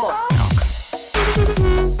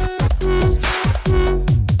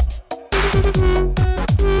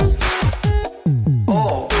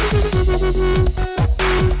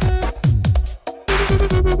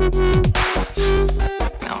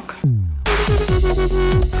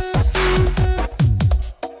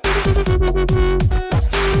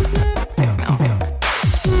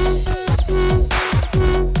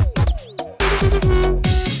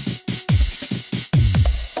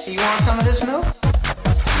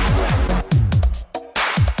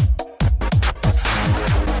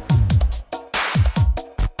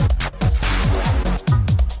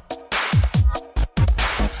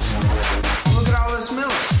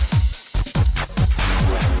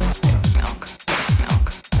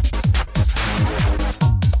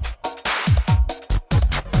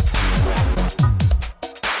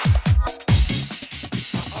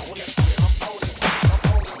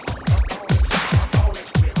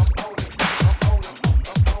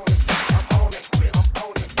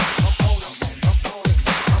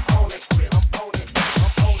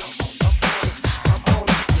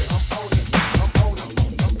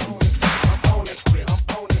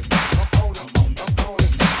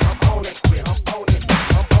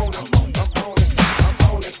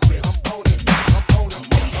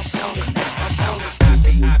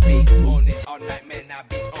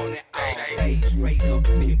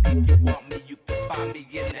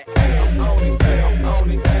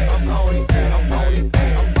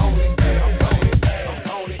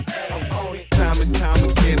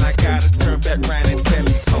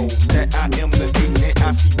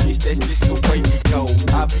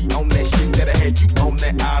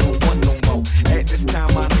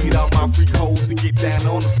 all my freak hoes to get down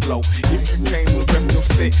on the floor. If you came to rep your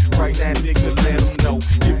set, right now, nigga, let them know.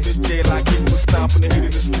 If it's jail, I get for stomping and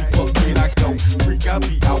hitting the sleep, fuck when I go. Freak, I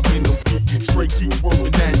be out in the beat. Straight keep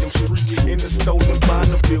swerving down your street. In the stolen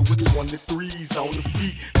Bonneville with 23s on the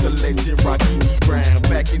feet. The legend Rocky D. Brown.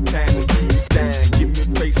 Back in time to beat it down. Give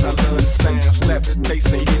me face, I love the sound. Slap the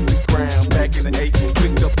taste, they hit the ground. Back in the 8,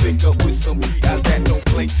 pick up with some PIs that don't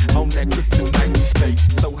play. On that kryptonite we stay.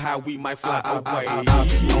 So how we might fly away. I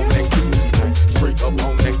be on that kryptonite. Straight up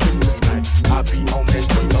on that kryptonite. I be on that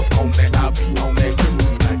straight up on that. I be on that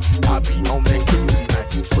kryptonite. I be on that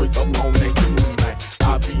kryptonite. Straight up on that kryptonite.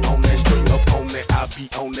 I be on that straight up on that. I be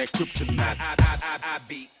on that kryptonite. I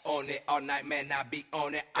be on it all night, man. I be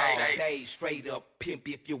on it all day. Straight up pimp.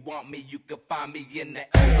 If you want me, you can find me in the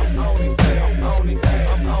I'm on it. I'm on it.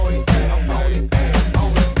 I'm on it. I'm on it.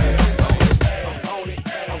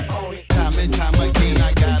 Time and time again,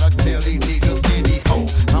 I gotta tell these niggas and these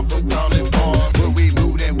hoes. I'm from Charlie Bar, where we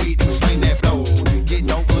move that weed to sling that blow. Get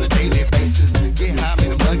dope on a daily basis. Get high,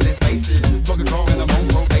 make them ugly faces. Fucking wrong and I'm on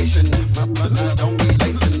probation. My blood I don't be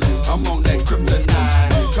lacing. I'm on that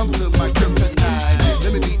kryptonite. Come to my kryptonite.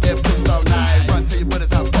 Let me beat that puss all night. Run to your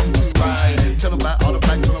buddies, how fuck you ride. Tell them about all the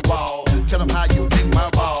blacks on the wall. Tell them how you lick my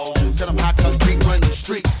balls. Tell them how concrete run the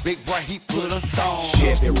street. Big boy, he put us on.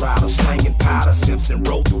 Chevy rider, slanging powder, Simpson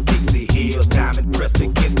roll through Dixie Hills, diamond pressed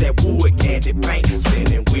against that wood candy paint,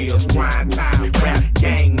 spinning wheels, grind time, rap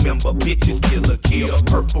gang member, bitches, killer, kill,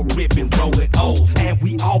 purple ribbon, rolling O's, and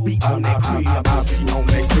we all be on that crib. I be on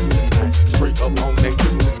that kryptonite, straight up on that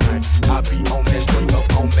kryptonite. I be on that straight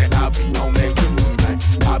up on that. I be on that kryptonite.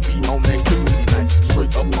 I be on that kryptonite,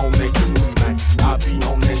 straight up on that kryptonite. I be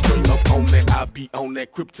on that straight up on that. I be on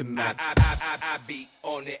that kryptonite. I be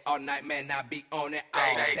on it all night, man. I be on it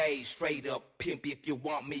all day. Straight up pimp. If you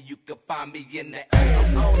want me, you can find me in the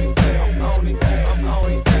I'm on it. I'm on it. I'm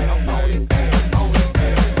on it. I'm on it. I'm on it.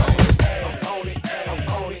 I'm on it. I'm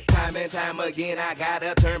on it. Time and time again, I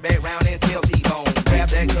gotta turn back round and tell C-Bone. Grab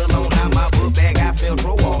that cologne out my book bag. I smell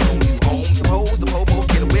dro all on you, home. Suppose the popos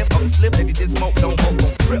get a whip on the slip. If you just smoke, don't hope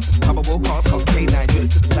on trip. Probable cause, call the K9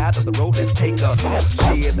 unit to the side of the road. Let's take us home.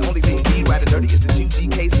 Shit, the only thing we riding dirty is the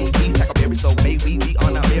UGKCB. Tackleberry, so may we be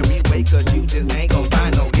on our merry way. Cause you just ain't gon'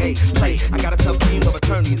 find no gay play. I got a tough team of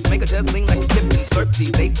attorneys. Make a judge lean like a tip and search.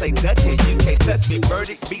 They play Dutty. You can't touch me.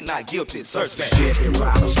 Verdict, be not guilty. Search that. Chevy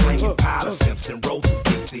rider, slinging powder, Simpson roll through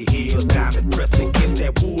Dixie Hills, diamond pressed against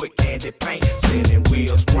that wood candy paint, spinning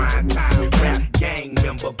wheels, grind time, rap gang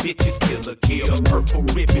member, bitches, killer, kill, purple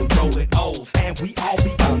ribbon, rolling O's, and we all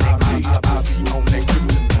be on that crib. I be on that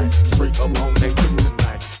kryptonite, straight up on that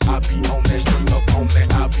kryptonite. I be on that straight up on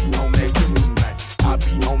that. I be on that kryptonite. I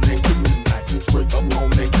be on that kryptonite, straight up on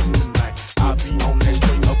that kryptonite. I be on that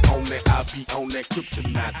straight up on that. I be on that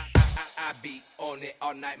kryptonite. I be on it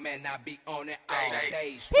all night, man. I be on it all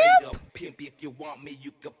day. Straight up pimp. If you want me,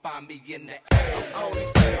 you can find me in the I'm on it.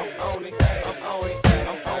 I'm on it. I'm on it.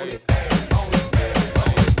 I'm on it. I'm on it.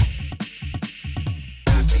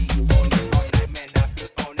 I be on it all night, man. I be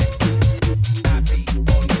on it. I be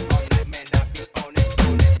on it all night, man. I be on it.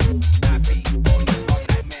 I be on it all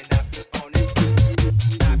night, man. I be on it.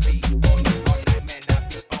 I be on it all night, man. I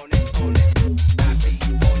be on it. I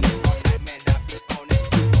be on it all night, man. I be on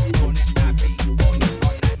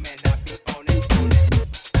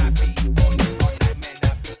it.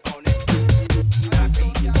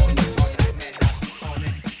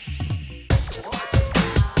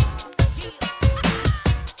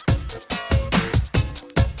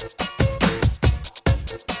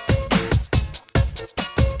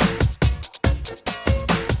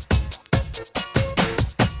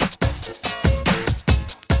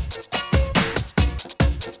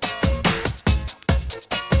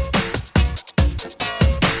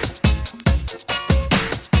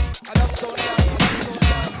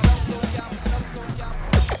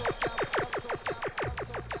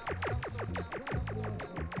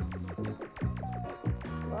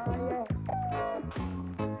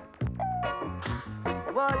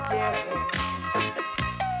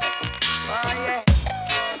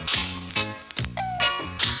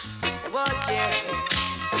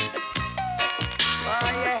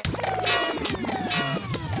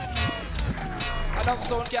 Enough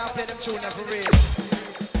sound can't play them tune for real.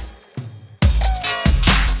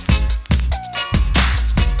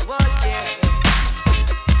 What yeah.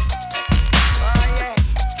 Oh yeah.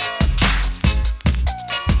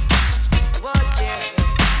 What yeah.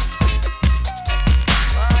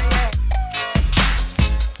 Oh yeah.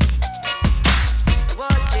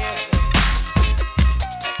 What yeah. Oh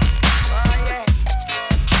yeah.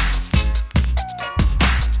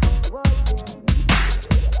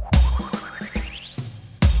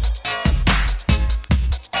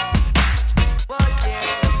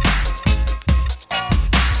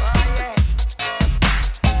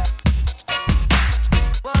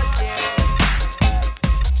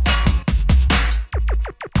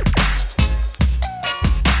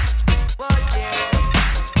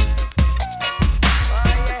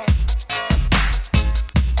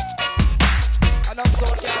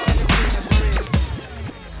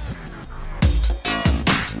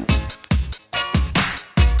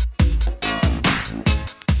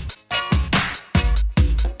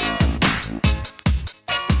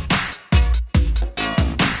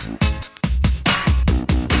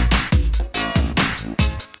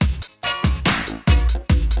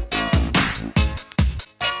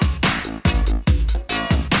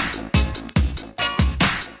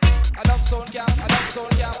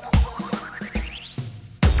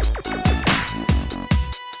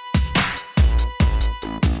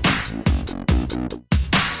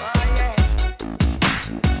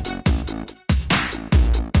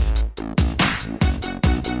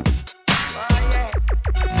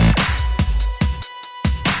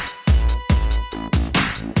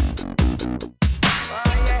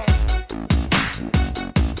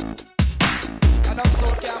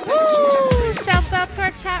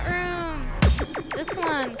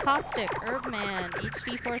 one, Caustic, Herbman,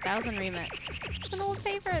 HD4000 remix. It's an old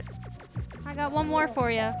favorite. I got one more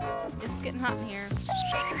for you. It's getting hot in here.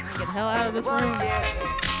 I'm gonna get the hell out of this room.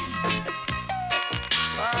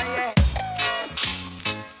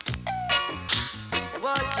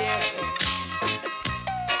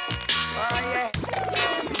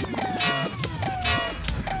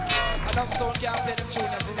 Enough sound can't play them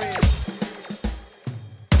tune for real.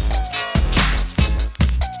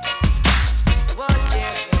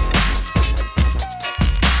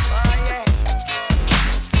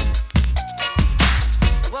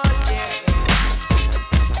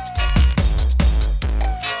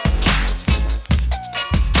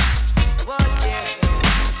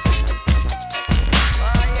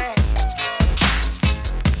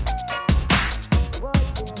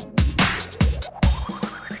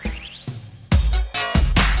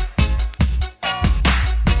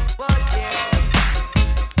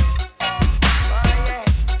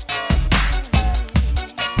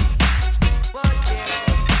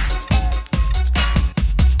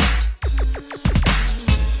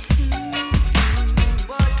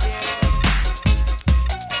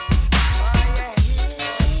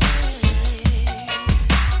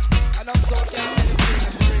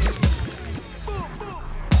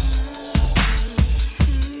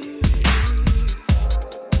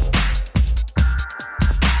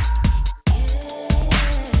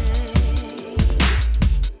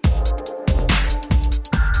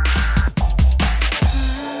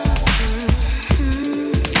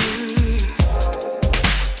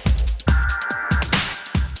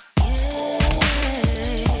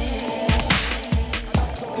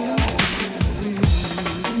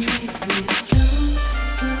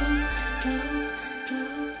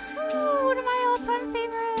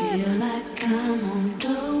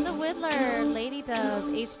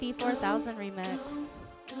 HD4000 remix.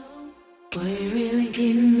 Boy, you really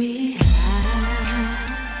give me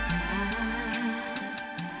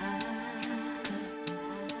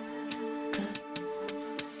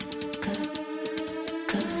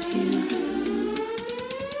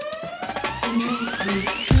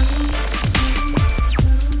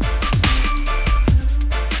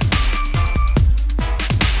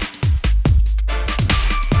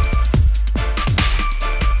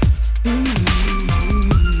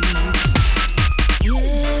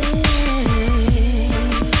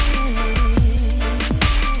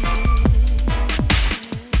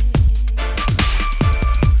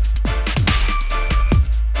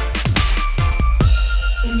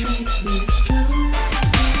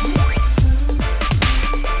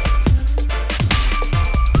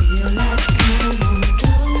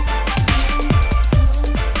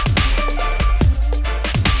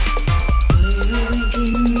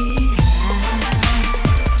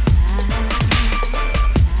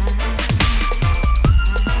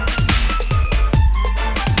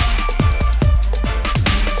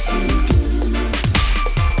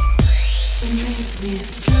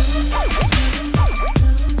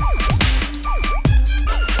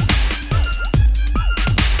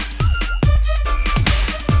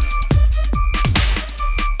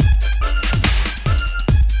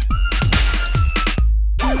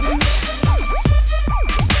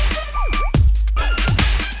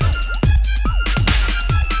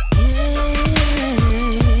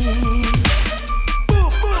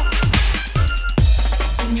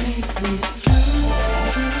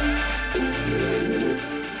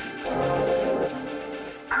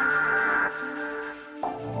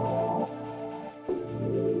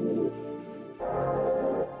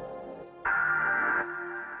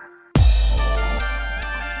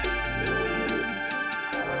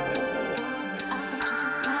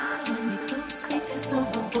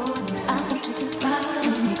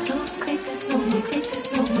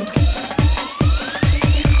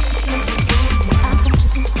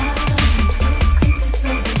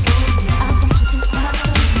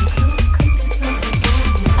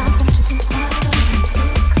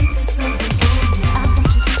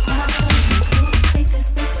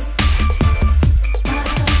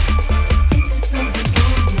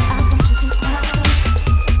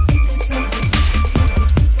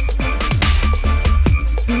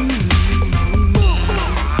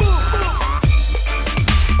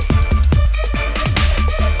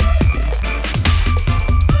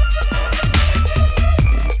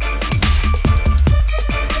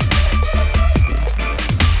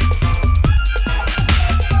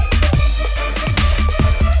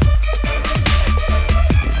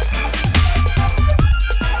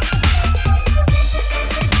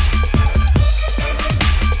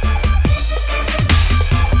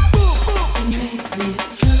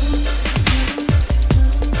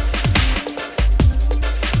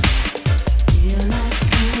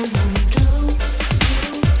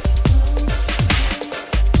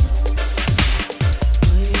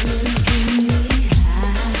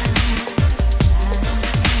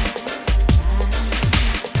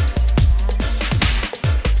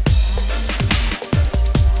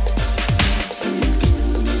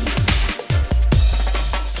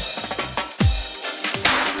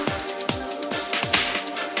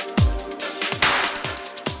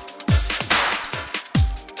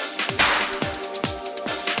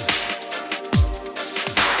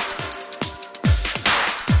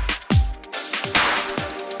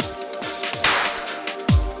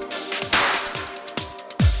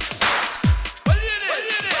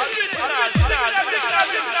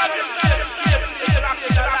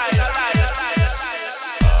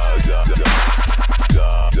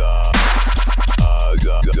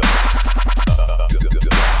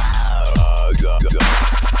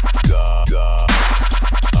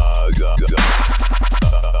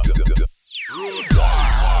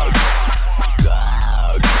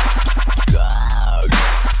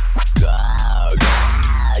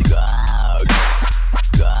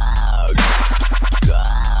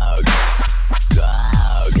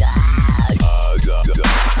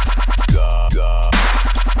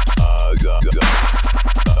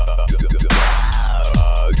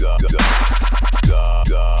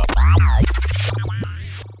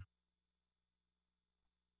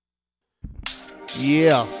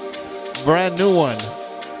Yeah. Brand new one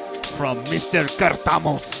from Mr.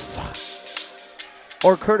 Cartamos.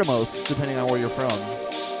 Or Curtamos, depending on where you're from.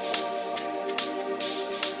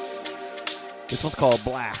 This one's called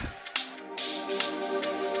Black.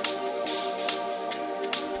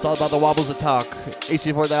 It's all about the wobbles that talk.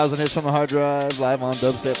 HD4000 hits from the hard drive, live on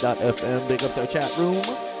dubstep.fm. Big up to our chat room.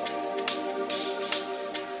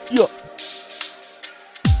 Yeah.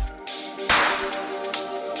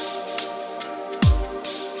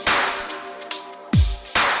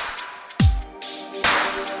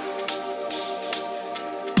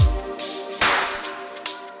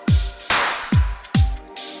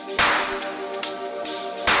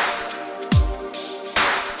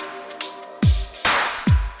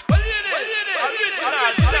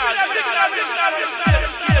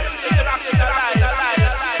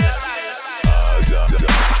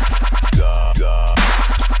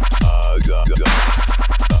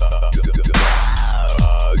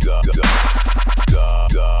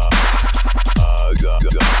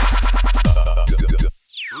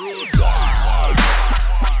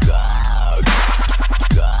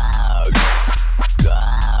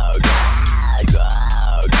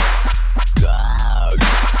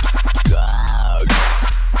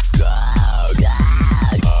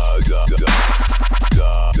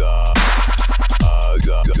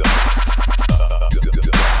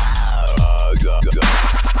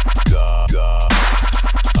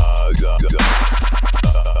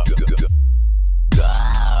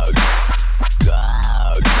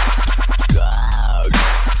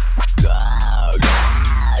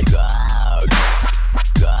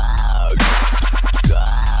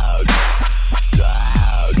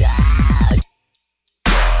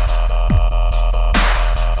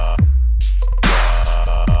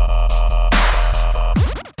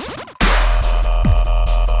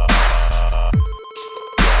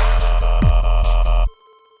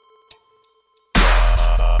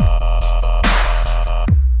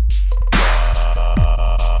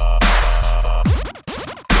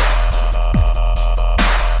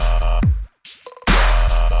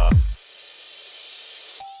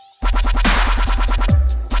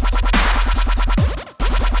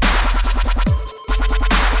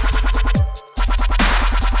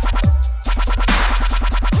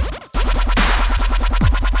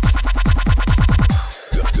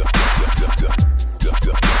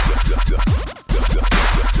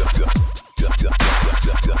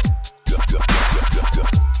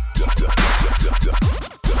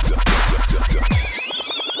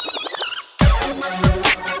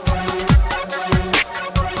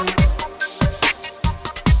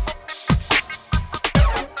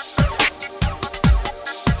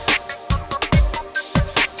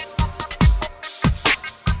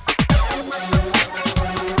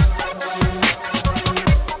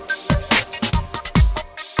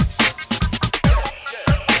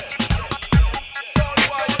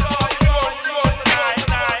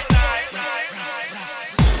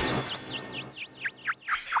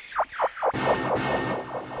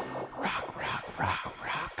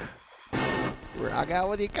 Rock out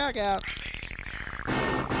with your cock out.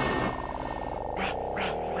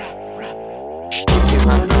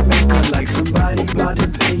 Like somebody about to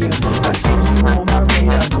pay you. I see you on my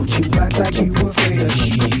radar. Don't you act like you afraid of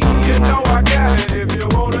shit. You know I got it. If you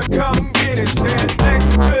wanna come get it, stand next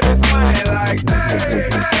to this money like hey, hey,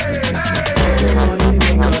 hey. Money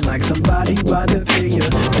maker like somebody about to pay you.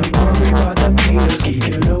 Don't worry about the meters. Keep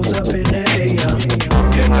your nose up in the air.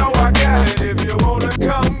 You know I got it. If you wanna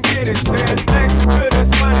come get it, stand next to this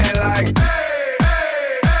money like hey,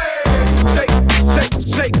 hey, hey. Shake, shake,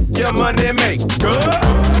 shake your money maker.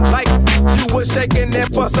 Like you was shaking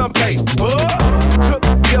it for some paper. Took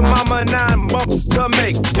your mama 9 months to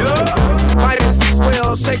make ya. Might as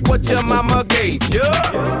well shake what your mama gave ya.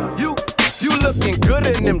 You looking good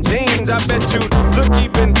in them jeans. I bet you look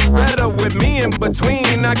even better with me in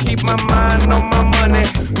between. I keep my mind on my money,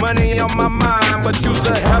 money on my mind. But you's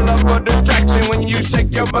a hell of a distraction when you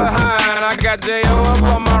shake your behind. I got J.O. up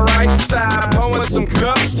on my right side, pouring some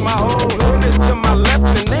cups. My whole hood is to my left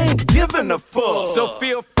and they ain't giving a fuck. So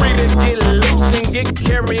feel free to get loose and get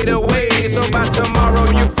carried away. So by tomorrow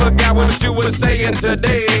you forgot what you were saying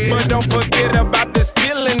today. But don't forget about this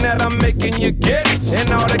feeling that I'm making you get,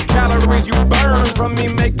 and all the calories you burn from me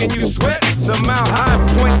making you sweat. The amount high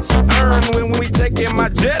points you earn when we taking my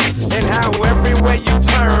jet, and how everywhere you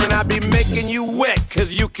turn I be making you wet.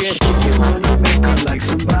 Cause you can get money maker like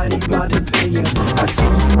somebody about to pay you. I see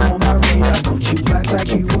you on my radar. Don't you act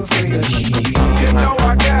like you afraid of shit. You know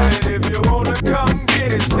I got it. If you wanna come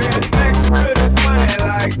get it, stand next to this money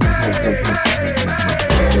like hey, hey,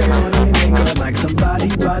 hey. Money maker like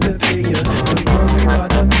somebody about to pay you. Don't worry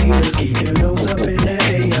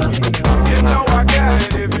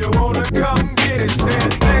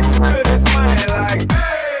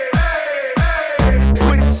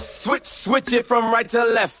switch it from right to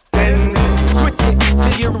left and switch it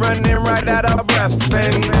till you're running right out of breath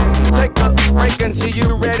and take a break until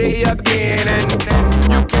you're ready again and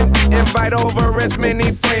you can invite over as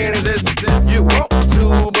many friends as you want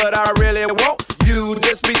to, but I really want you.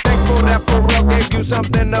 Just be thankful that Pharrell gave you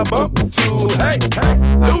something to bump to. Hey,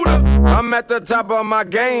 Luda, I'm at the top of my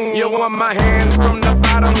game. You want my hands from the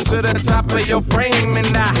bottom to the top of your frame, and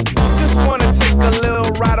I just wanna take a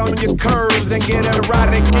little ride on your curves and get it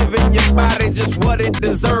right and giving your body just what it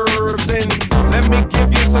deserves. And let me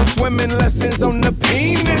give you some swimming lessons on the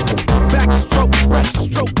penis. Backstroke,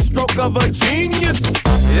 breaststroke, stroke of a genius.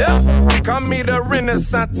 Yeah, call me the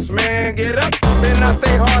Renaissance man. Get up, and I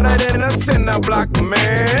stay harder than a cinder block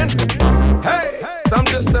man. Hey, I'm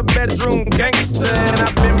just a bedroom gangster, and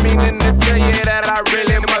I've been meaning to tell you that I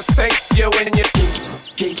really must thank you when you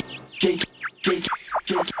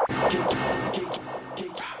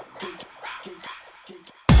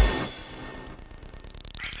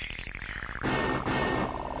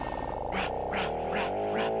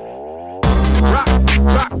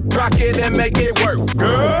rock it and make it work,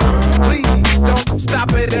 girl. Please don't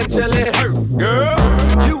stop it until it hurt, girl.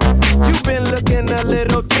 You've been looking a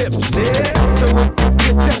little tipsy, so if you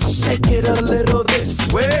could just shake it a little this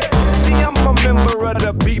way. See, I'm a member of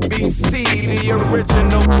the BBC, the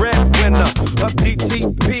original breadwinner of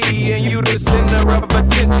DTP, and you the center of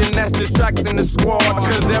attention that's distracting the squad,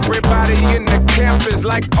 cause everybody in the camp is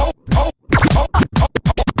like, oh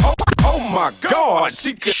my God,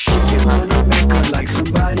 she could shake your money maker like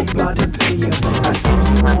somebody about to pay you. I see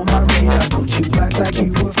you on my radar, don't you act like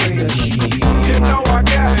you afraid of shit. You know I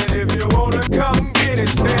got it, if you wanna come get it,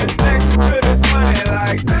 stand next to this money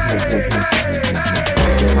like, hey.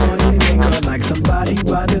 Shake your money maker like somebody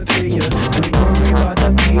about to pay you. Don't worry about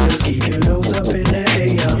the meters, keep your nose up in the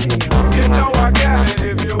air. You know I got it,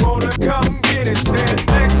 if you wanna come get it, stand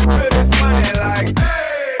next to this money like, hey.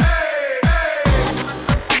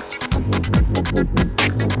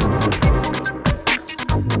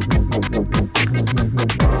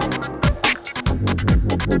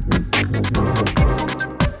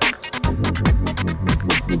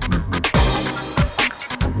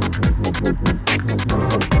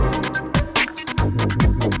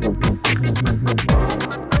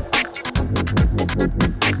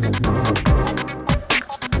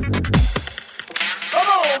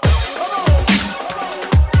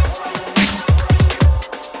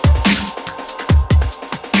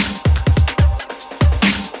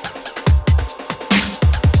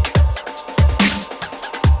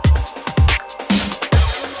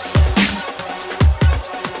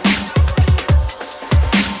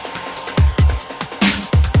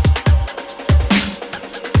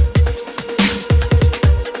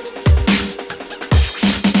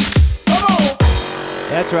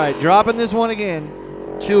 That's right. Dropping this one again.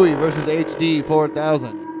 Chewy versus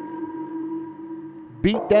HD4000.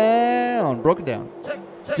 Beat down. Broken down.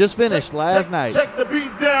 Just finished last night. Take the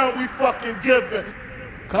beat down, we fucking give it.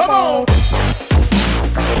 Come on.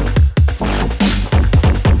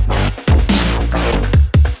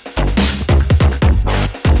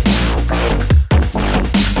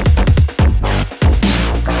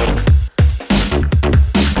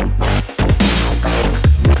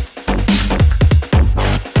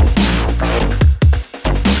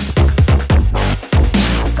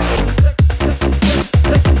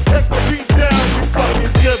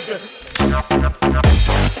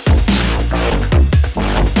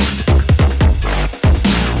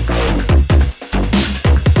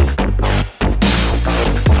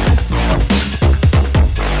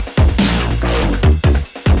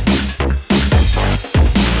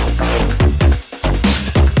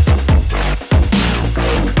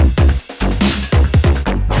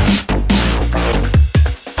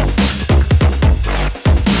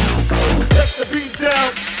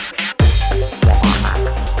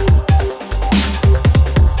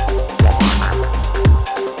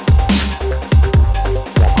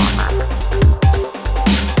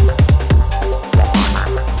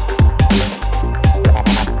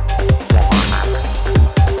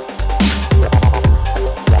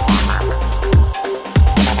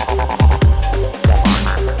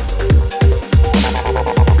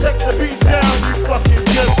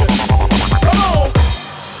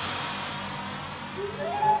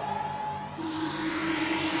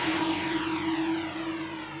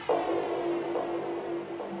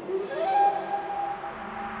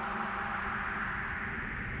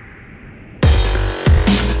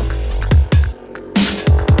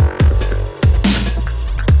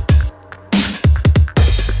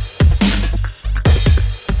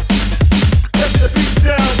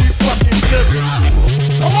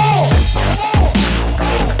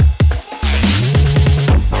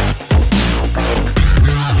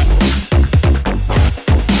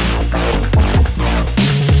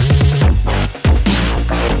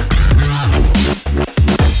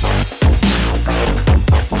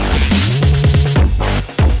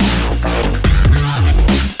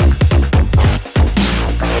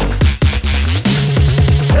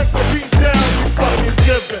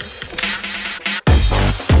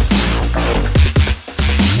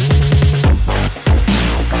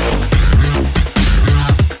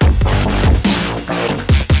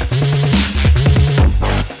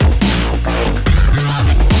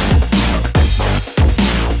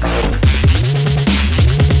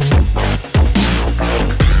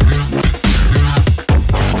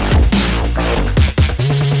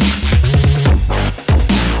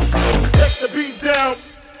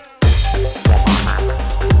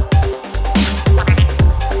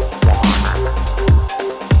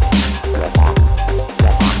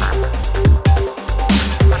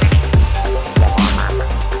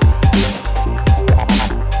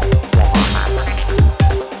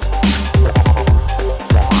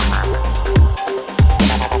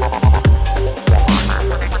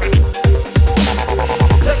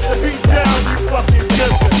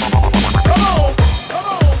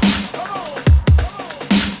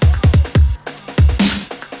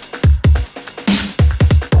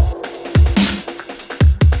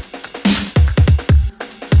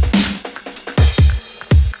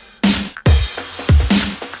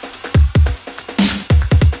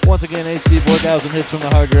 HD4000 hits from the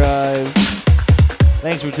hard drive.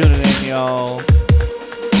 Thanks for tuning in, y'all.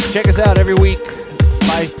 Check us out every week,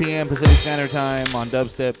 5 p.m. Pacific Standard Time on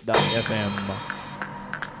dubstep.fm.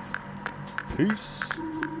 Peace.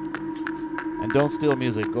 And don't steal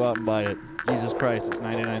music. Go out and buy it. Jesus Christ, it's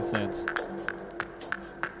 99 cents.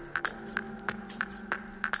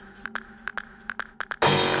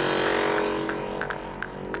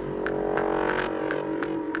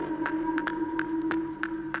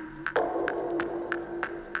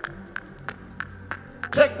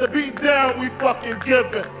 Take the beat down, we fucking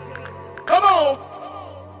give it. Come on.